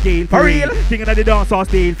technique and skill. For real. Thinking of the dance or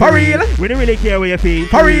steel. For real. We don't really care what you feel.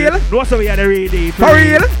 For real. No, so we had a redeal. For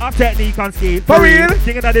real. I'm technique and skill. For real.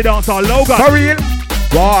 Thinking of the dance or logo. For real.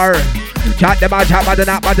 War. Chat them and chat but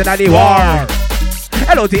not but the war.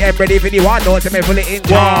 LOTM ready for the war. No, to me fully in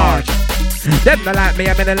charge. Them not like me,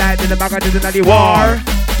 I'm in the light in the back of the war.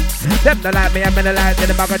 Them not like me, I'm in the light in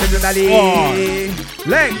the back of the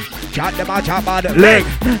leg. Chat them a chop by the leg.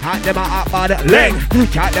 Hot them a up by the leg.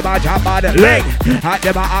 Chat them a chop by the leg. Hot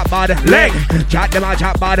them a up by the leg. Chat them a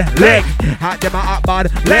chop by the leg. Hot them a up by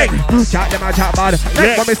the leg. Chat them a chop by the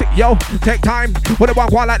leg. Let me see, yo, take time. When they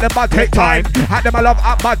want like them, but take time. Hot them a love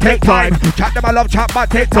up, but take time. Chat them a love chat, but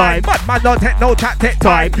take time. But man don't take no chat, take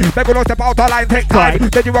time. They go step out the line, take time.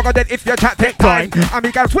 Then you walk on that if your chat take time. And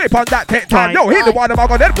we can sweep on that, take time. Yo, he's the one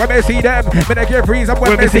about that when we see them. When they give reason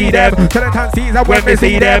when we see them. Jonathan sees them when we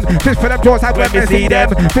see them. Fist full of jaws when we see them.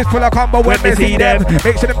 Fist full of combo when we see them.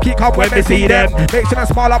 Make sure them kick up when we see them. Make sure them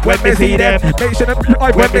small up when we see them. Make sure them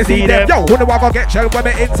live when we see them. Yo, who the one gonna get shell when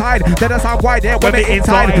we inside? Then the sound wide there when we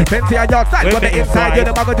inside. Fancy a yard side when we inside. You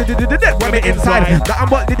the one gonna do when we inside. Now I'm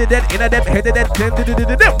what did it in a them headed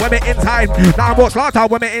then when we inside. Now I'm what slaughter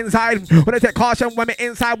when we inside. When they take caution when we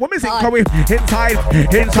inside. When we sing for we inside.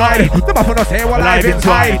 The muffin don't say we're live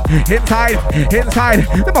inside.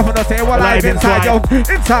 The muffin don't say we're live inside. Yo,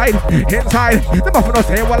 inside. The muffin don't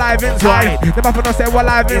say we're live inside. The muffin don't say we're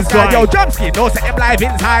live inside. Yo, Jumpski, no say him live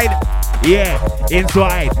inside. Yeah,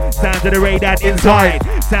 inside. Sounds of the radar inside.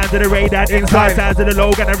 Sounds of the radar inside. Sounds of the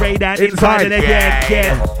Logan and radar inside. And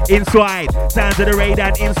again, inside. Sounds of the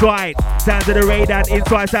radar inside. Sounds of the radar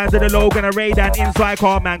inside. Sounds of the Logan and radar inside.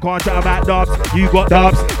 Call man, can't chat about dubs. You got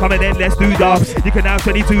dubs. Come and then let's do dubs. You can have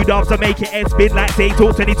 22 dubs and make it head spin like say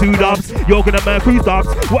talk 22 dubs. You're gonna murk who's dubs.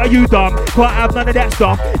 What are you dumb? Can't have none of that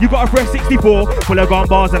stuff. You got a fresh 64 full of gun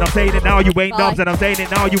bars and I'm saying it now. You ain't dubs and I'm saying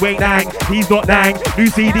it now. You ain't nang. He's not nang. New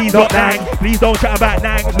CD's not nang. Please don't chat about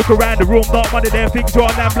nang. Look around the room, not one of them things you're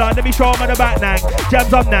nang blind. Let me show man about nang.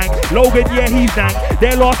 Jams I'm nang. Logan, yeah, he's nang.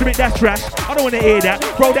 They're last minute, that's trash. I don't want to hear that.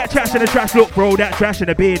 Throw that trash in the trash. Look, throw that trash in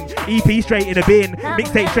the bin. EP straight in the bin.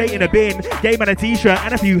 Mixtape straight in the bin. Game and a t-shirt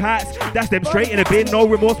and a few hats. That's them straight in the bin. No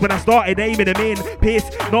remorse when I started aiming them in. Piss,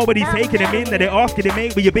 nobody's taking asking him in, then they're asking him,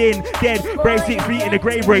 mate, where you been? Dead, brave 6 feet in the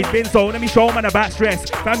grave, raised been. So let me show man about stress.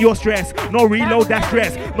 Fam, your stress, no reload, that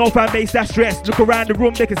stress. No fan base, that stress. Look around the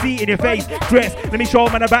room, they can see it in your face. Stress, let me show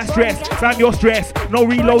man about stress. Fam, your stress, no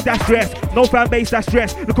reload, that stress. No fan base, that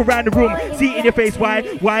stress. Look around the room, see it in your face. Why?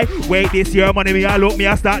 Wait, this year money me I look, me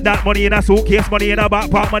I start that money in a suitcase, money in a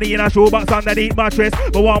backpack, money in a shoebox underneath my dress.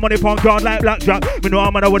 But one money punk ground like blackjack. Me know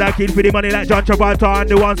I'm would have kid for the money like John Travolta and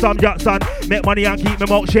the one Sam Jackson. Make money and keep me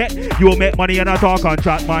mouth shut. You make money and I talk on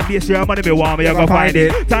chat, man. This year money me want me, I go find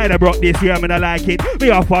it. Tired of broke this year, me not like it. Me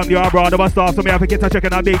a fam, you a broad of a star, so me have to get a check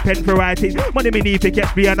and a big pen for writing. Money me need to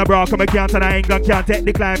catch me and a bra, come I can't and I England can't take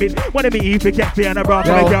the climbing. Money me need to catch me and a bra,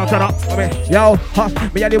 come I can't and up. Yo,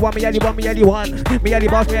 me a the one, me a the one, me a the one. Me a the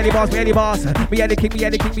boss, me a the boss, me a the boss. Me a the king, me a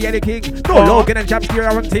the king, me a the king. No Logan and Jam steer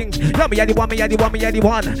around things. Yo, me a the one, me a the one, me a the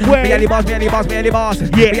one. Me a the boss, me a the boss, me a the boss.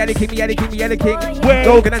 Me a the king, me a the king, me a the king.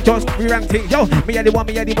 Logan and John steer around things. Yo, me a the one,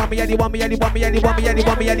 me a the one, me a the one, me a the one, me a the one, me a the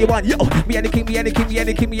one, me a the one. Yo, me a the king, me a the king, me a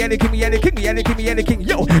the king, me a the king, me a the king, me a the king, me a the king.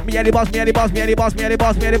 Yo, me a the boss, me a the boss, me a the boss, me a the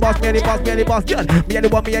boss, me a the boss, me a the boss, me a the boss. Me a the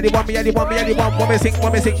one, me a the one, me a the one, me a the one. When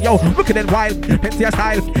we sing, yo, wicked and wild, plenty of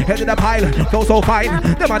style, head in the pile, flow so fine.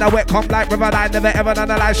 The man that wet come like Riverline, never ever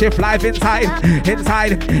analyze shift live inside.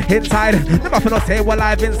 Never for no say we're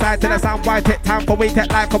live inside. Till the sound white, take time for we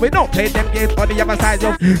take life, cause we don't play them games on the other side.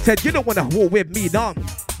 Yo, said you don't wanna war with me, dog.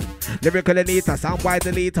 Lyrical Anita, sound wise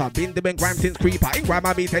deleter. Been doing grime since creeper. In grime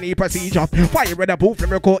I meet any procedure. Fire in the booth,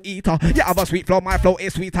 lyrical eater. Yeah, I have a sweet flow, my flow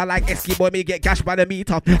is sweeter. Like Esky boy, me get gashed by the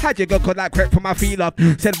meter. Had you good could like crap from my feel up.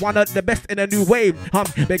 Said one of the best in a new wave.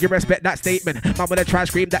 Beg you respect that statement. Man with a try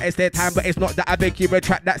scream that it's their time, but it's not that. I beg you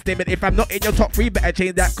retract that statement. If I'm not in your top 3, better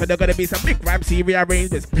change that. Cause there's gonna be some big rhyme C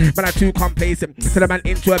rearrangements. Man, I'm too complacent. So the man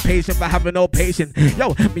into a patient for having no patience.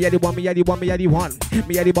 Yo, me a the one, me a the one, me a the one.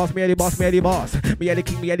 Me a the boss, me a the boss, me a the boss. Me a the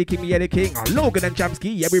king, me a the king, me a the king. Logan and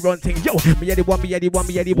Jamski, yeah, we run things. Yo, me a the one, me a the one,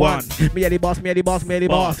 me a the one. Me a the boss, me a the boss, me a the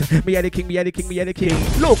boss. Me a the king, me a the king, me a the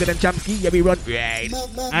king. Logan and Jamski, yeah, we run.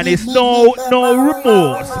 And it's no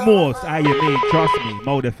remorse. I you mean, trust me,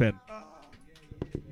 Mode FM.